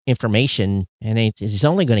information, and it's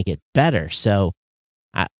only going to get better. So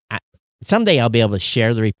someday I'll be able to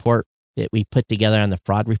share the report that we put together on the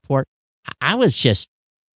fraud report. I was just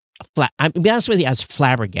to be honest with you, I was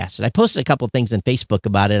flabbergasted. I posted a couple of things on Facebook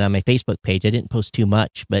about it on my Facebook page. I didn't post too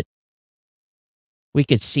much, but we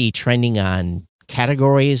could see trending on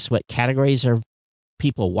categories. What categories are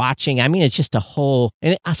people watching? I mean, it's just a whole,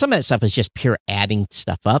 and some of that stuff is just pure adding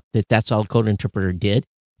stuff up. That's all Code Interpreter did.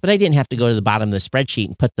 But I didn't have to go to the bottom of the spreadsheet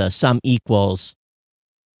and put the sum equals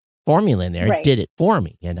formula in there. Right. It did it for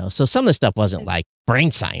me, So some of the stuff wasn't like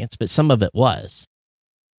brain science, but some of it was.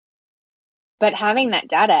 But having that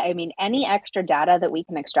data, I mean, any extra data that we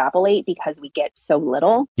can extrapolate because we get so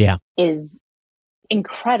little is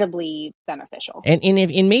incredibly beneficial. And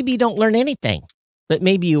maybe you don't learn anything, but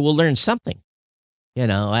maybe you will learn something,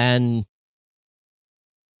 and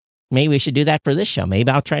maybe we should do that for this show.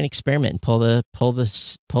 Maybe I'll try an experiment and pull the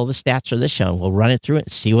stats for this show, and we'll run it through it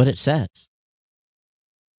and see what it says.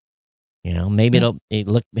 Maybe it'll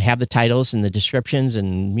have the titles and the descriptions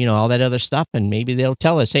and, all that other stuff. And maybe they'll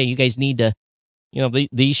tell us, hey, you guys need to,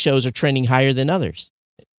 these shows are trending higher than others.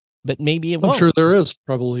 But maybe it won't. I'm sure there is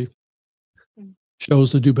probably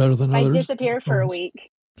shows that do better than others. I disappear for a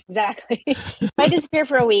week. Exactly. If I disappear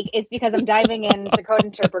for a week, it's because I'm diving into Code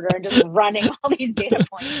Interpreter and just running all these data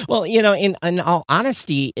points. Well, in all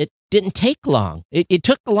honesty, it didn't take long. It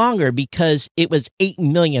took longer because it was 8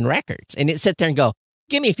 million records. And it sat there and go,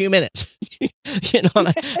 give me a few minutes. And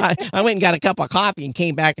I went and got a cup of coffee and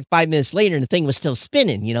came back, and 5 minutes later, and the thing was still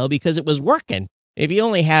spinning, because it was working. If you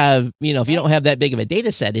only have, if you don't have that big of a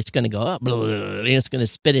data set, it's going to go up, and it's going to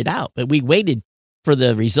spit it out. But we waited for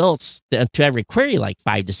the results to every query like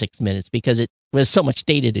 5 to 6 minutes because it was so much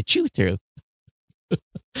data to chew through.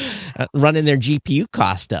 running their GPU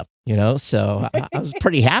cost up, so I was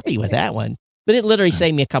pretty happy with that one. But it literally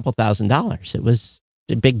saved me a couple $1,000s. It was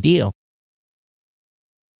a big deal.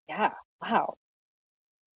 Yeah. Wow.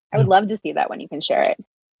 I would love to see that when you can share it.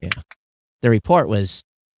 Yeah. The report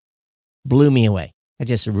blew me away.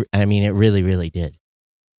 It really, really did.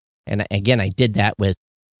 And again, I did that with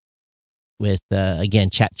again,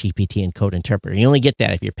 ChatGPT and Code Interpreter. You only get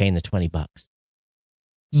that if you're paying the $20.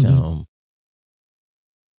 So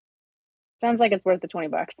sounds like it's worth the $20.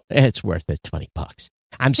 It's worth it, $20.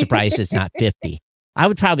 I'm surprised it's not 50. I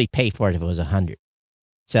would probably pay for it if it was 100.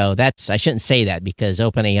 So I shouldn't say that because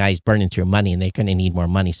OpenAI is burning through money and they're going to need more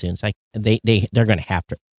money soon. So they're going to have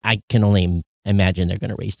to. I can only imagine they're going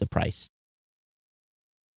to raise the price.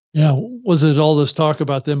 Yeah. Was it all this talk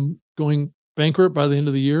about them going bankrupt by the end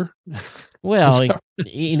of the year? Well,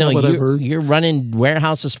 you're running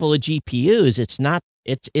warehouses full of GPUs. It's not.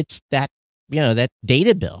 It's that that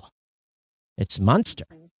data bill. It's monster.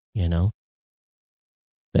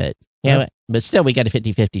 But but still, we got a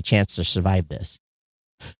 50-50 chance to survive this.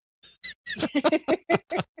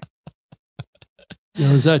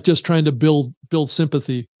 Is that just trying to build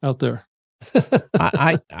sympathy out there?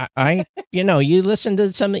 You listen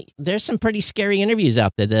to there's some pretty scary interviews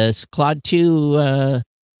out there. The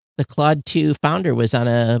Claude 2 founder was on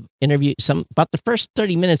a interview. About the first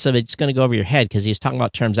 30 minutes of it's going to go over your head because he was talking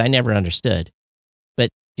about terms I never understood. But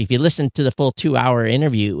if you listen to the full 2-hour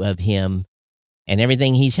interview of him and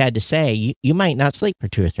everything he's had to say, you might not sleep for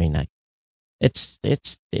 2 or 3 nights. It's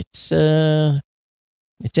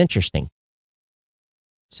interesting.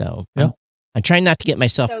 So I'm trying not to get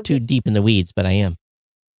myself too deep in the weeds, but I am.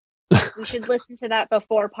 We should listen to that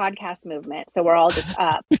before podcast movement, so we're all just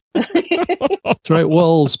up. That's right.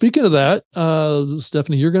 Well, speaking of that,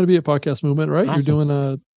 Stephanie, you're going to be at Podcast Movement, right? Awesome.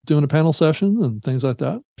 You're doing a panel session and things like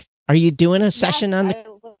that. Are you doing a session on I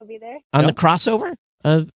will be there. The crossover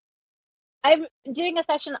of? I'm doing a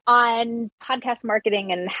session on podcast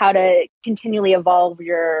marketing and how to continually evolve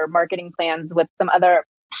your marketing plans with some other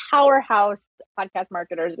powerhouse podcast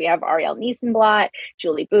marketers. We have Ariel Niesenblatt,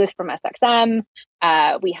 Julie Booth from SXM.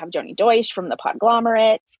 We have Joni Deutsch from the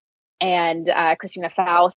Podglomerate, and Christina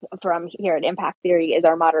Fouth from here at Impact Theory is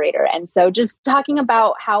our moderator. And so just talking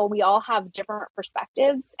about how we all have different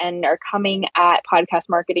perspectives and are coming at podcast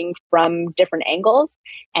marketing from different angles,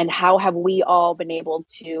 and how have we all been able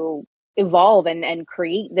to evolve and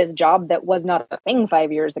create this job that was not a thing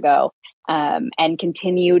 5 years ago, and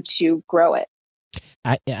continue to grow it.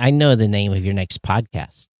 I know the name of your next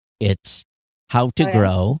podcast. It's How to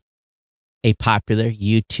Grow a Popular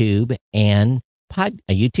YouTube and a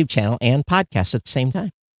YouTube channel and podcast at the same time.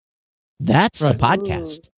 That's the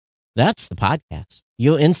podcast. Ooh. That's the podcast.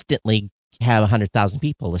 You'll instantly have 100,000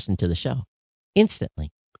 people listen to the show. Instantly.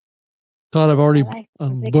 Todd, I've already booked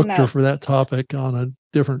her notes. for that topic on a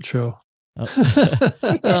different show. Well,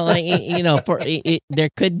 there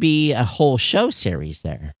could be a whole show series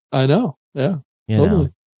there. I know. Yeah,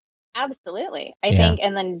 totally. Absolutely. I think,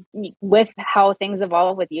 and then with how things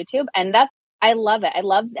evolve with YouTube, and I love it. I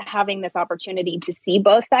love having this opportunity to see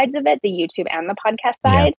both sides of it, the YouTube and the podcast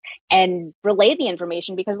side, and relay the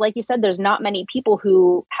information, because like you said, there's not many people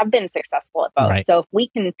who have been successful at both. Right. So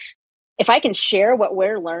if I can share what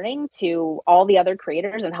we're learning to all the other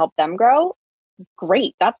creators and help them grow,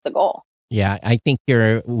 great. That's the goal. Yeah. I think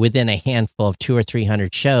you're within a handful of 200 or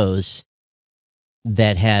 300 shows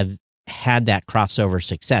that have had that crossover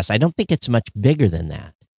success. I don't think it's much bigger than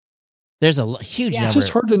that. There's a huge number. It's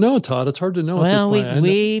just hard to know, Todd. It's hard to know. Well,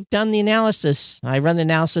 we've done the analysis. I run the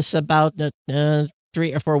analysis about 3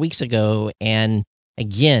 or 4 weeks ago. And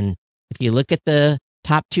again, if you look at the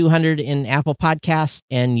top 200 in Apple Podcasts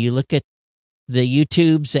and you look at the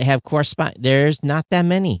YouTubes that have there's not that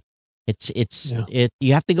many.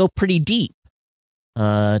 You have to go pretty deep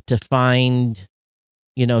to find,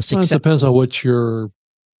 success. Well, it depends on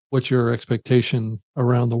what your expectation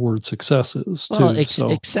around the word success is. Well,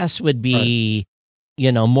 success would be,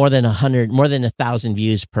 more than 1,000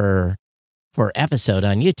 views per episode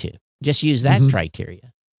on YouTube. Just use that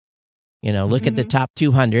criteria. Look at the top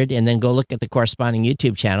 200 and then go look at the corresponding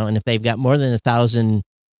YouTube channel. And if they've got more than 1,000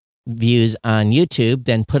 views on YouTube,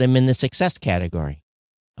 then put them in the success category.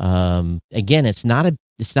 Again, it's not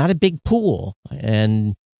a big pool,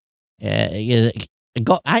 and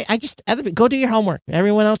go do your homework.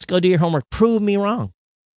 Everyone else, go do your homework. Prove me wrong.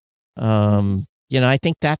 I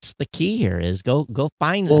think that's the key here is go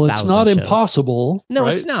find. Well, it's not shows. impossible. No,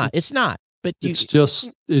 right? It's not. It's not. But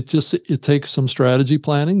it takes some strategy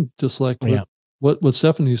planning, just like what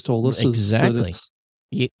Stephanie's told us. Exactly.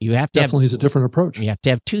 You have to definitely is a different approach. You have to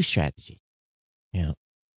have two strategies. Yeah.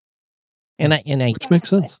 Which makes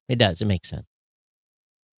sense. It does. It makes sense.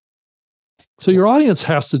 So your audience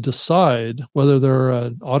has to decide whether they're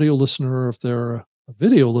an audio listener or if they're a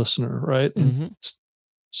video listener, right? Mm-hmm.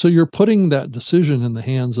 So you're putting that decision in the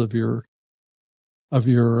hands of your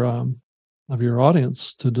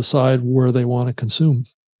audience to decide where they want to consume.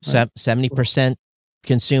 Right? 70%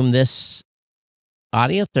 consume this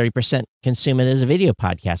audio, 30% consume it as a video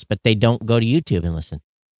podcast, but they don't go to YouTube and listen.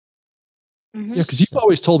 Mm-hmm. Yeah, because you've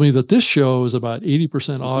always told me that this show is about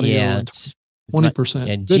 80% audio and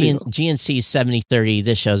 20% video. GNC is 70-30.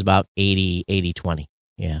 This show's about 80-20.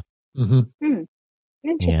 Yeah. Mm-hmm.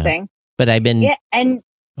 Interesting. Yeah. But I've been... Yeah, and...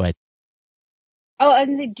 What? Oh, I was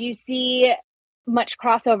going to say, do you see much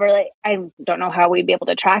crossover? Like, I don't know how we'd be able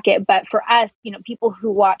to track it, but for us, people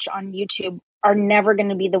who watch on YouTube are never going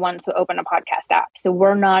to be the ones who open a podcast app. So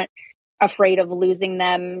we're not afraid of losing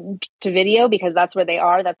them to video because that's where they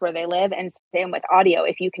are, that's where they live. And same with audio.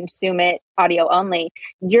 If you consume it audio only,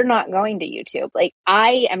 you're not going to YouTube. Like,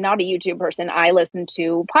 I am not a YouTube person. I listen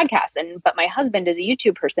to podcasts, but my husband is a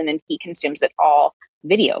YouTube person and he consumes it all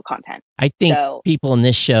video content. I think people in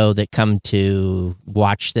this show that come to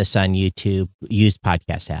watch this on YouTube use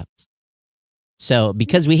podcast apps. So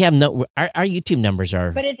because we have our YouTube numbers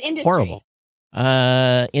are but it's industry. Horrible.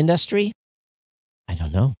 Industry? I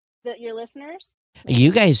don't know. Your listeners?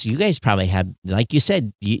 You guys probably have, like you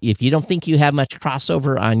said, if you don't think you have much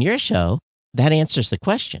crossover on your show, that answers the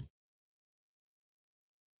question.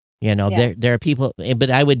 There are people,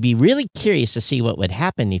 but I would be really curious to see what would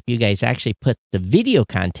happen if you guys actually put the video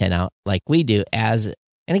content out like we do and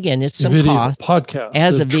again, it's some video cost podcast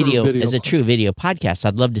as a true video podcast.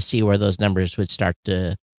 I'd love to see where those numbers would start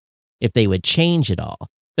to, if they would change at all.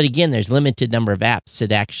 But again, there's limited number of apps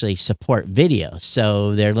that actually support video.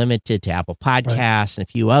 So they're limited to Apple Podcasts and a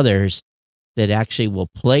few others that actually will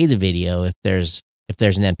play the video if there's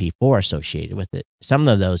an MP4 associated with it. Some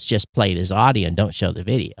of those just play it as audio and don't show the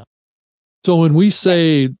video. So when we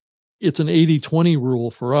say it's an 80-20 rule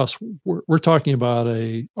for us, we're talking about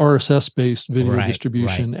a RSS-based video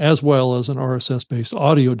distribution as well as an RSS-based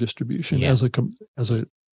audio distribution as a comparison.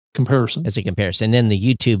 As a comparison. Then the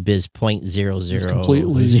YouTube is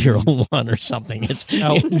 0.0001 or something. It's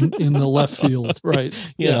out in the left field, right?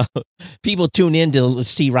 You know, people tune in to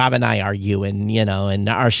see Rob and I argue and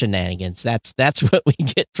our shenanigans. That's what we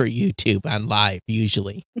get for YouTube on live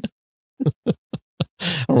usually.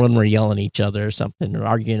 Or when we're yelling at each other or something or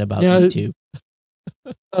arguing about YouTube.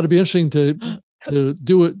 It'd be interesting to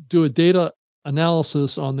do a data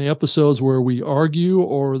analysis on the episodes where we argue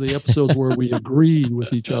or the episodes where we agree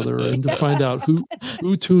with each other, and to find out who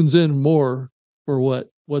tunes in more for what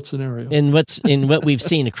scenario. And what we've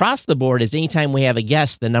seen across the board is anytime we have a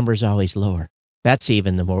guest, the number's always lower. That's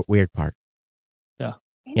even the more weird part. Yeah,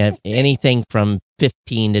 anything from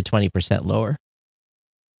 15 to 20% lower.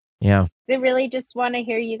 Yeah. They really just want to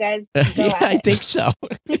hear you guys go at it. I think so.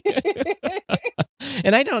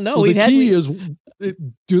 And I don't know. So the key is,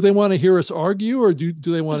 do they want to hear us argue or do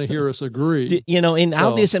they want to hear us agree?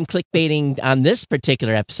 I'll do some clickbaiting on this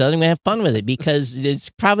particular episode. I'm going to have fun with it because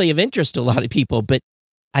it's probably of interest to a lot of people. But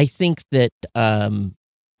I think that,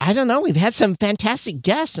 I don't know, we've had some fantastic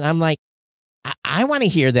guests and I'm like, I want to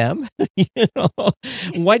hear them.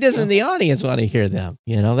 Why doesn't the audience want to hear them?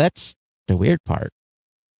 That's the weird part.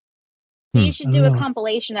 So you should do a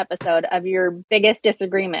compilation episode of your biggest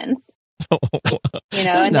disagreements.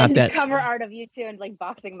 And then cover art of you two and like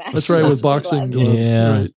boxing match. That's right, with boxing gloves.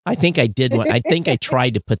 Yeah. Right. I think I did one. I think I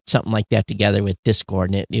tried to put something like that together with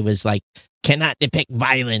Discord, and it was like, cannot depict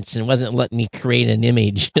violence, and wasn't letting me create an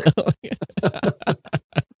image.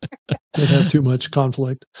 It had too much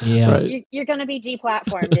conflict. Yeah. Right. You're going to be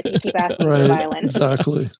deplatformed if you keep asking for violence.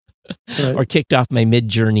 Exactly. Right. Or kicked off my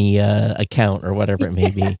Midjourney account or whatever it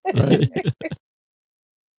may be. Right.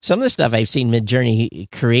 Some of the stuff I've seen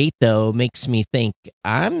Midjourney create, though, makes me think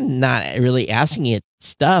I'm not really asking it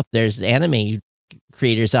stuff. There's anime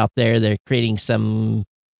creators out there. They're creating some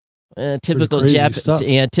typical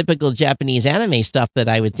Japanese anime stuff that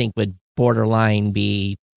I would think would borderline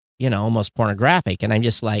be, almost pornographic. And I'm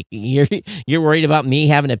just like, you're worried about me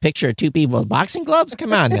having a picture of two people with boxing gloves?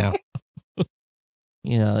 Come on now.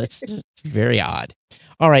 It's very odd.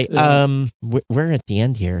 All right, we're at the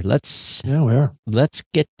end here. We are. Let's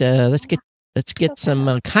get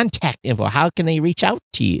some contact info. How can they reach out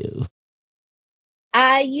to you?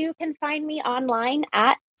 You can find me online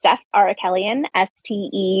at Steph Arakelian,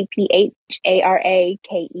 Stepharakelian,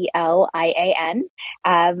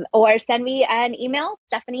 or send me an email,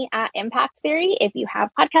 Stephanie@Impact Theory. If you have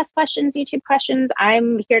podcast questions, YouTube questions,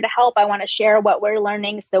 I'm here to help. I want to share what we're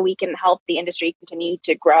learning so we can help the industry continue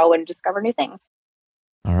to grow and discover new things.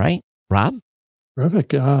 All right. Rob?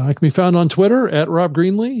 Terrific. I can be found on Twitter at Rob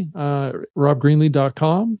Greenlee,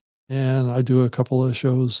 robgreenlee.com. And I do a couple of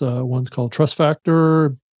shows. One's called Trust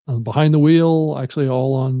Factor, Behind the Wheel, actually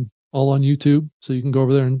all on YouTube. So you can go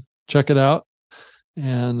over there and check it out.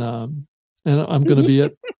 And I'm going to be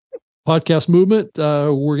at Podcast Movement.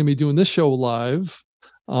 We're going to be doing this show live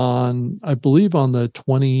on, I believe, on the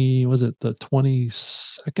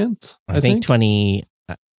 22nd? I think 20.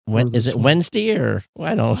 When is it, Wednesday or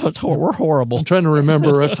I don't know? We're horrible. I'm trying to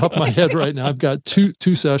remember off the top of my head right now. I've got two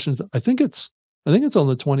sessions. I think it's on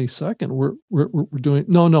the 22nd. We're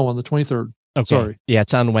doing on the 23rd. Okay. Sorry. Yeah,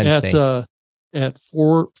 it's on Wednesday at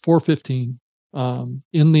 4:15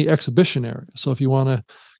 in the exhibition area. So if you want to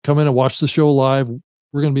come in and watch the show live,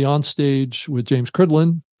 we're going to be on stage with James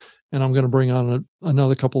Cridlin, and I'm going to bring on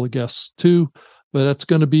another couple of guests too. But that's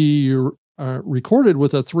going to be recorded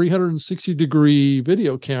with a 360-degree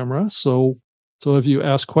video camera. So if you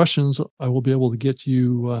ask questions, I will be able to get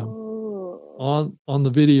you on the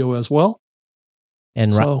video as well.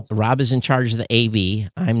 And Rob is in charge of the AV.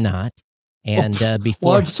 I'm not. And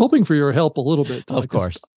before, well, I was hoping for your help a little bit. Of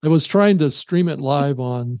course, I was trying to stream it live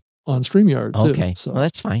on StreamYard too. Okay, so well,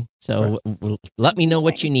 that's fine. So let me know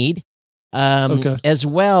what you need. Okay. As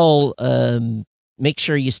well, make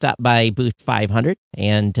sure you stop by booth 500.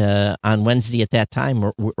 And on Wednesday at that time,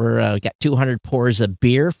 we're got 200 pours of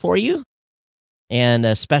beer for you, and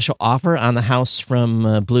a special offer on the house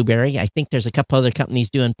from Blueberry. I think there's a couple other companies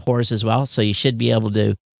doing pours as well, so you should be able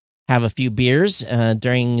to have a few beers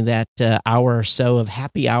during that hour or so of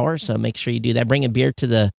happy hour. So make sure you do that. Bring a beer to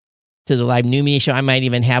the live New Media show. I might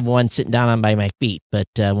even have one sitting down on by my feet, but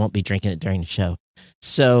won't be drinking it during the show.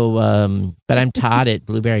 So, but I'm Todd at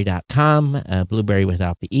blueberry.com, Blueberry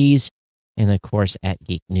without the E's, and of course at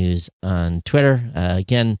Geek News on Twitter.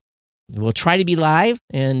 Again, we'll try to be live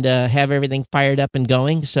and have everything fired up and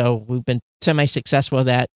going. So we've been semi-successful with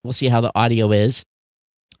that. We'll see how the audio is.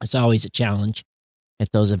 It's always a challenge at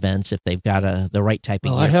those events if they've got the right type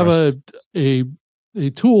of gear. I have a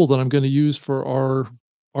tool that I'm going to use for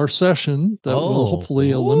our session that will hopefully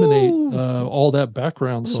eliminate all that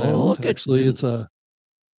background sound. Actually, it's a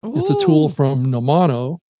tool from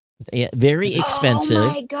Nomano. Yeah, very expensive. Oh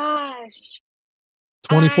my gosh!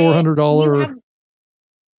 $2,400.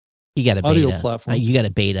 You got a audio beta platform. You got a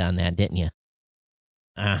beta on that, didn't you?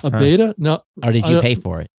 A beta? No. Or did you pay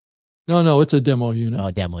for it? No, it's a demo unit. Oh,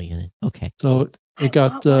 a demo unit. Okay. So it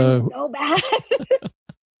got so bad.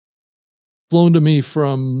 flown to me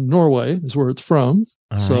from Norway is where it's from.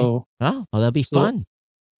 All so right. Oh, well, that'll be fun.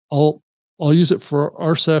 I'll use it for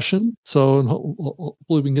our session. So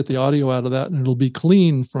hopefully we can get the audio out of that, and it'll be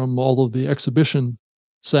clean from all of the exhibition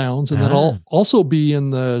sounds. And then I'll also be in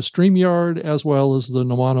the StreamYard as well as the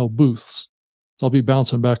Nomano booths. So I'll be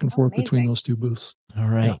bouncing back and forth between those two booths. All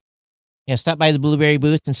right. Yeah, stop by the Blueberry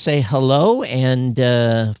booth and say hello and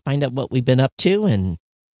find out what we've been up to, and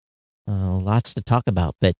lots to talk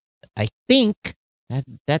about. But I think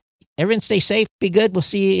that everyone stay safe, be good. We'll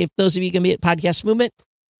see if those of you can be at Podcast Movement.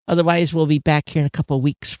 Otherwise, we'll be back here in a couple of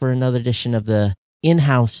weeks for another edition of the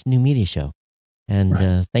in-house New Media Show.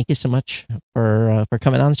 And thank you so much for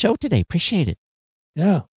coming on the show today. Appreciate it.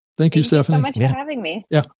 Yeah. Thank you, Stephanie. So much for having me.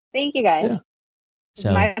 Yeah. Thank you, guys. Yeah.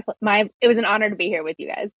 So it was an honor to be here with you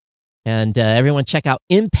guys. And everyone check out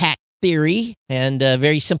Impact Theory, and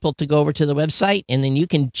very simple to go over to the website, and then you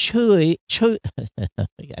can I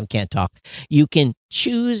can't talk. You can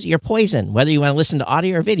choose your poison, whether you want to listen to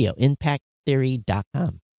audio or video.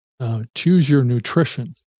 ImpactTheory.com. Choose your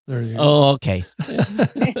nutrition. There you go. Oh, okay.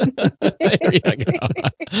 There you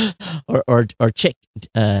go. or check.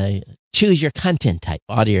 Choose your content type,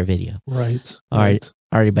 audio or video. Right. All right.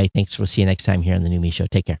 All right, everybody. Thanks. We'll see you next time here on the New Me Show.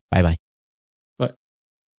 Take care. Bye bye.